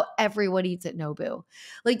like, oh, everyone eats at Nobu.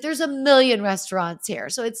 Like there's a million restaurants here.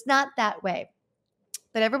 So it's not that way.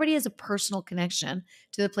 But everybody has a personal connection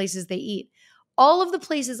to the places they eat. All of the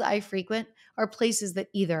places I frequent are places that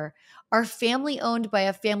either are family owned by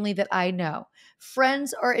a family that I know,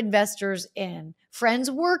 friends are investors in,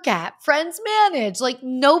 friends work at, friends manage. Like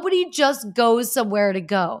nobody just goes somewhere to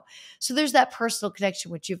go. So there's that personal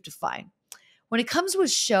connection which you have to find. When it comes to a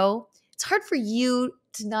show, it's hard for you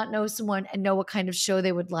to not know someone and know what kind of show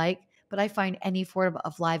they would like. But I find any form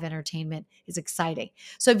of live entertainment is exciting.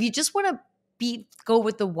 So if you just want to go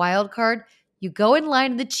with the wild card, you go in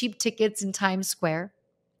line in the cheap tickets in Times Square.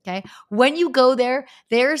 Okay. When you go there,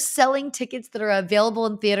 they're selling tickets that are available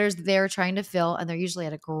in theaters that they're trying to fill, and they're usually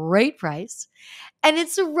at a great price. And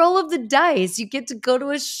it's a roll of the dice. You get to go to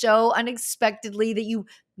a show unexpectedly that you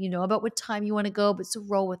know about what time you want to go, but it's a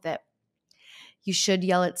roll with it. You should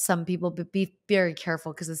yell at some people, but be very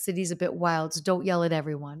careful because the city's a bit wild, so don't yell at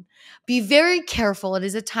everyone. Be very careful. It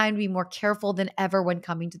is a time to be more careful than ever when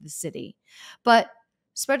coming to the city. But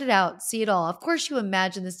spread it out. See it all. Of course, you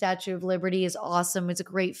imagine the Statue of Liberty is awesome. It's a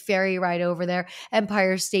great ferry ride over there.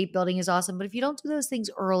 Empire State Building is awesome. But if you don't do those things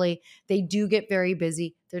early, they do get very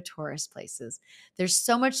busy. They're tourist places. There's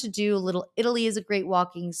so much to do. Little Italy is a great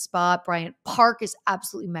walking spot. Bryant Park is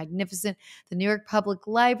absolutely magnificent. The New York Public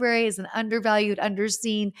Library is an undervalued,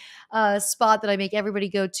 underseen spot that I make everybody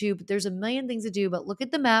go to. But there's a million things to do. But look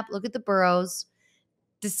at the map. Look at the boroughs.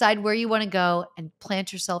 Decide where you want to go and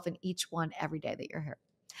plant yourself in each one every day that you're here.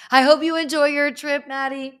 I hope you enjoy your trip,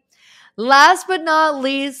 Maddie. Last but not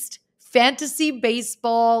least, fantasy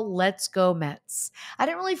baseball. Let's go Mets. I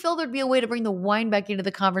didn't really feel there'd be a way to bring the wine back into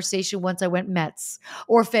the conversation once I went Mets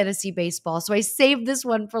or fantasy baseball. So I saved this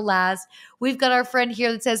one for last. We've got our friend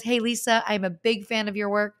here that says, hey, Lisa, I'm a big fan of your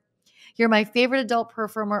work. You're my favorite adult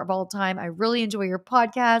performer of all time. I really enjoy your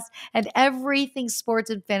podcast and everything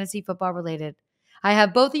sports and fantasy football related. I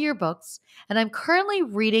have both of your books, and I'm currently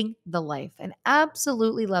reading The Life and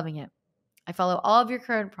absolutely loving it. I follow all of your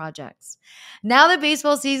current projects. Now that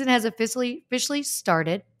baseball season has officially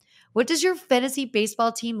started, what does your fantasy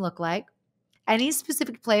baseball team look like? Any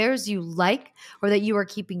specific players you like or that you are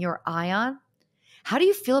keeping your eye on? How do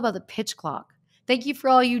you feel about the pitch clock? Thank you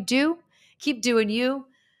for all you do. Keep doing you.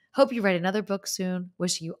 Hope you write another book soon.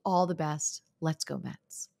 Wishing you all the best. Let's go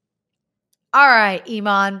Mets. All right,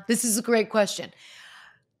 Iman, this is a great question.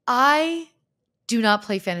 I do not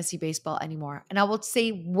play fantasy baseball anymore. And I will say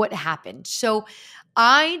what happened. So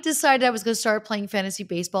I decided I was going to start playing fantasy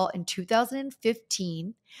baseball in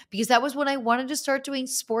 2015 because that was when I wanted to start doing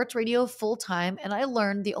sports radio full time. And I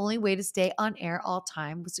learned the only way to stay on air all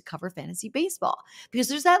time was to cover fantasy baseball because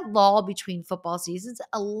there's that lull between football seasons.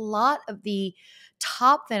 A lot of the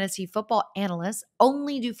top fantasy football analysts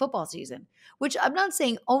only do football season, which I'm not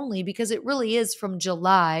saying only because it really is from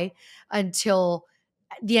July until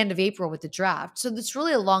the end of April with the draft. So it's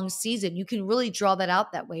really a long season. You can really draw that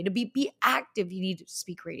out that way. To be active, you need to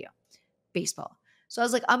speak radio, baseball. So I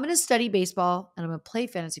was like, I'm going to study baseball and I'm going to play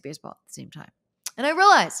fantasy baseball at the same time. And I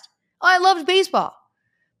realized, I loved baseball.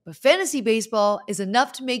 But fantasy baseball is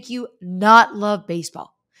enough to make you not love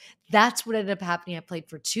baseball. That's what ended up happening. I played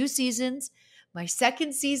for 2 seasons. My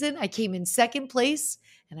second season, I came in second place.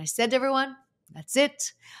 And I said to everyone, that's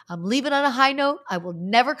it. I'm leaving on a high note. I will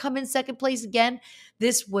never come in second place again.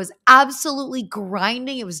 This was absolutely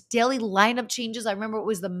grinding. It was daily lineup changes. I remember it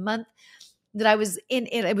was the month that I was in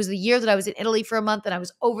it. It was the year that I was in Italy for a month and I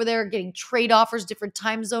was over there getting trade offers, different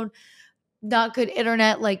time zone, not good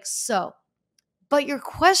internet, like so. But your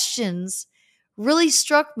questions really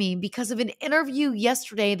struck me because of an interview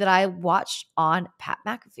yesterday that I watched on Pat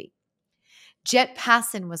McAfee. Jet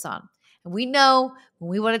Passon was on. And we know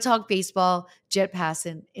when we want to talk baseball, Jet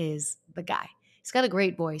Passon is the guy. He's got a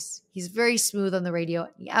great voice. He's very smooth on the radio.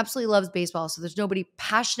 He absolutely loves baseball. So there's nobody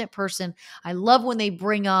passionate person. I love when they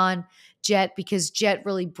bring on Jet because Jet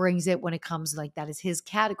really brings it when it comes like that is his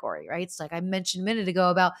category, right? It's like I mentioned a minute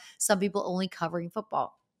ago about some people only covering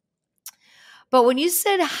football. But when you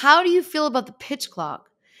said, how do you feel about the pitch clock?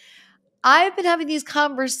 I've been having these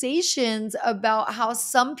conversations about how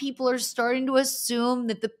some people are starting to assume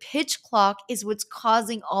that the pitch clock is what's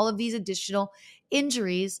causing all of these additional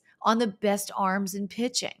injuries on the best arms in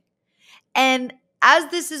pitching. And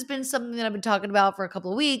as this has been something that I've been talking about for a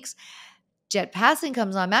couple of weeks, Jet Passon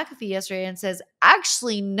comes on McAfee yesterday and says,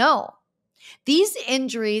 actually, no. These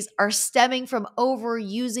injuries are stemming from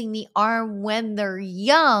overusing the arm when they're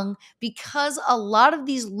young because a lot of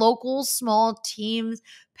these local small teams,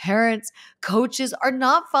 parents, coaches are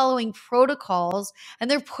not following protocols and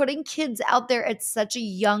they're putting kids out there at such a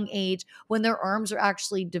young age when their arms are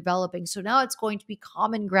actually developing. So now it's going to be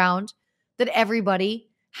common ground that everybody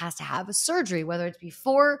has to have a surgery, whether it's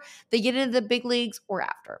before they get into the big leagues or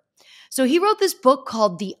after. So he wrote this book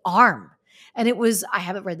called The Arm. And it was, I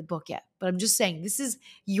haven't read the book yet, but I'm just saying, this is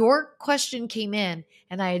your question came in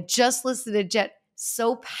and I had just listened to Jet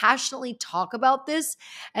so passionately talk about this.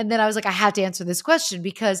 And then I was like, I had to answer this question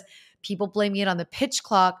because people blaming it on the pitch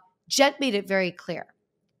clock. Jet made it very clear.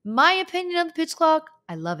 My opinion on the pitch clock,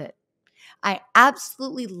 I love it. I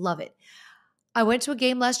absolutely love it. I went to a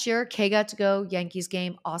game last year. Kay got to go, Yankees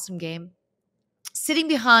game, awesome game. Sitting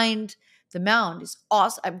behind the mound is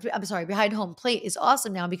awesome. I'm sorry, behind home plate is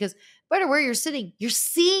awesome now because no matter where you're sitting, you're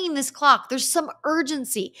seeing this clock. There's some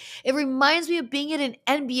urgency. It reminds me of being at an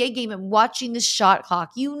NBA game and watching the shot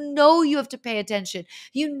clock. You know you have to pay attention.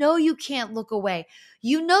 You know you can't look away.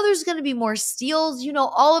 You know there's going to be more steals. You know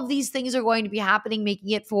all of these things are going to be happening,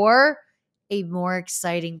 making it for a more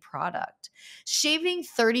exciting product. Shaving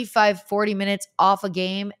 35, 40 minutes off a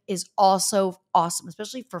game is also awesome,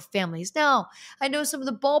 especially for families. Now, I know some of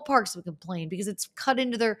the ballparks would complain because it's cut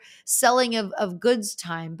into their selling of goods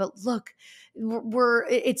time. But look,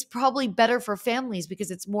 it's probably better for families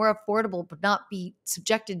because it's more affordable, but not be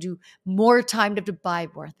subjected to more time to have to buy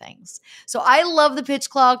more things. So I love the pitch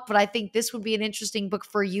clock, but I think this would be an interesting book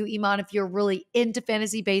for you, Iman, if you're really into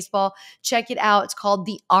fantasy baseball. Check it out. It's called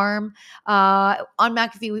The Arm. On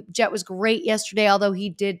McAfee, Jet was great yesterday, although he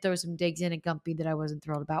did throw some digs in at Gumpy that I wasn't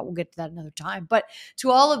thrilled about. We'll get to that another time. But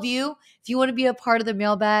to all of you, if you want to be a part of the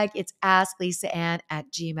mailbag, it's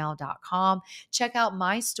asklisaann@gmail.com. Check out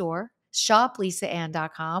my store,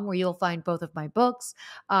 shoplisaann.com, where you'll find both of my books.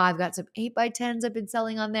 I've got some 8x10s I've been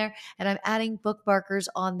selling on there, and I'm adding bookmarkers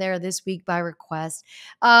on there this week by request.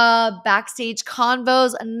 Backstage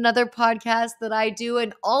Convos, another podcast that I do,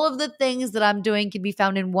 and all of the things that I'm doing can be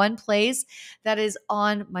found in one place. That is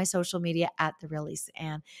on my social media at The Real Lisa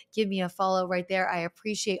Ann. Give me a follow right there. I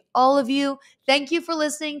appreciate all of you. Thank you for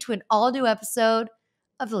listening to an all-new episode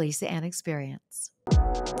of The Lisa Ann Experience.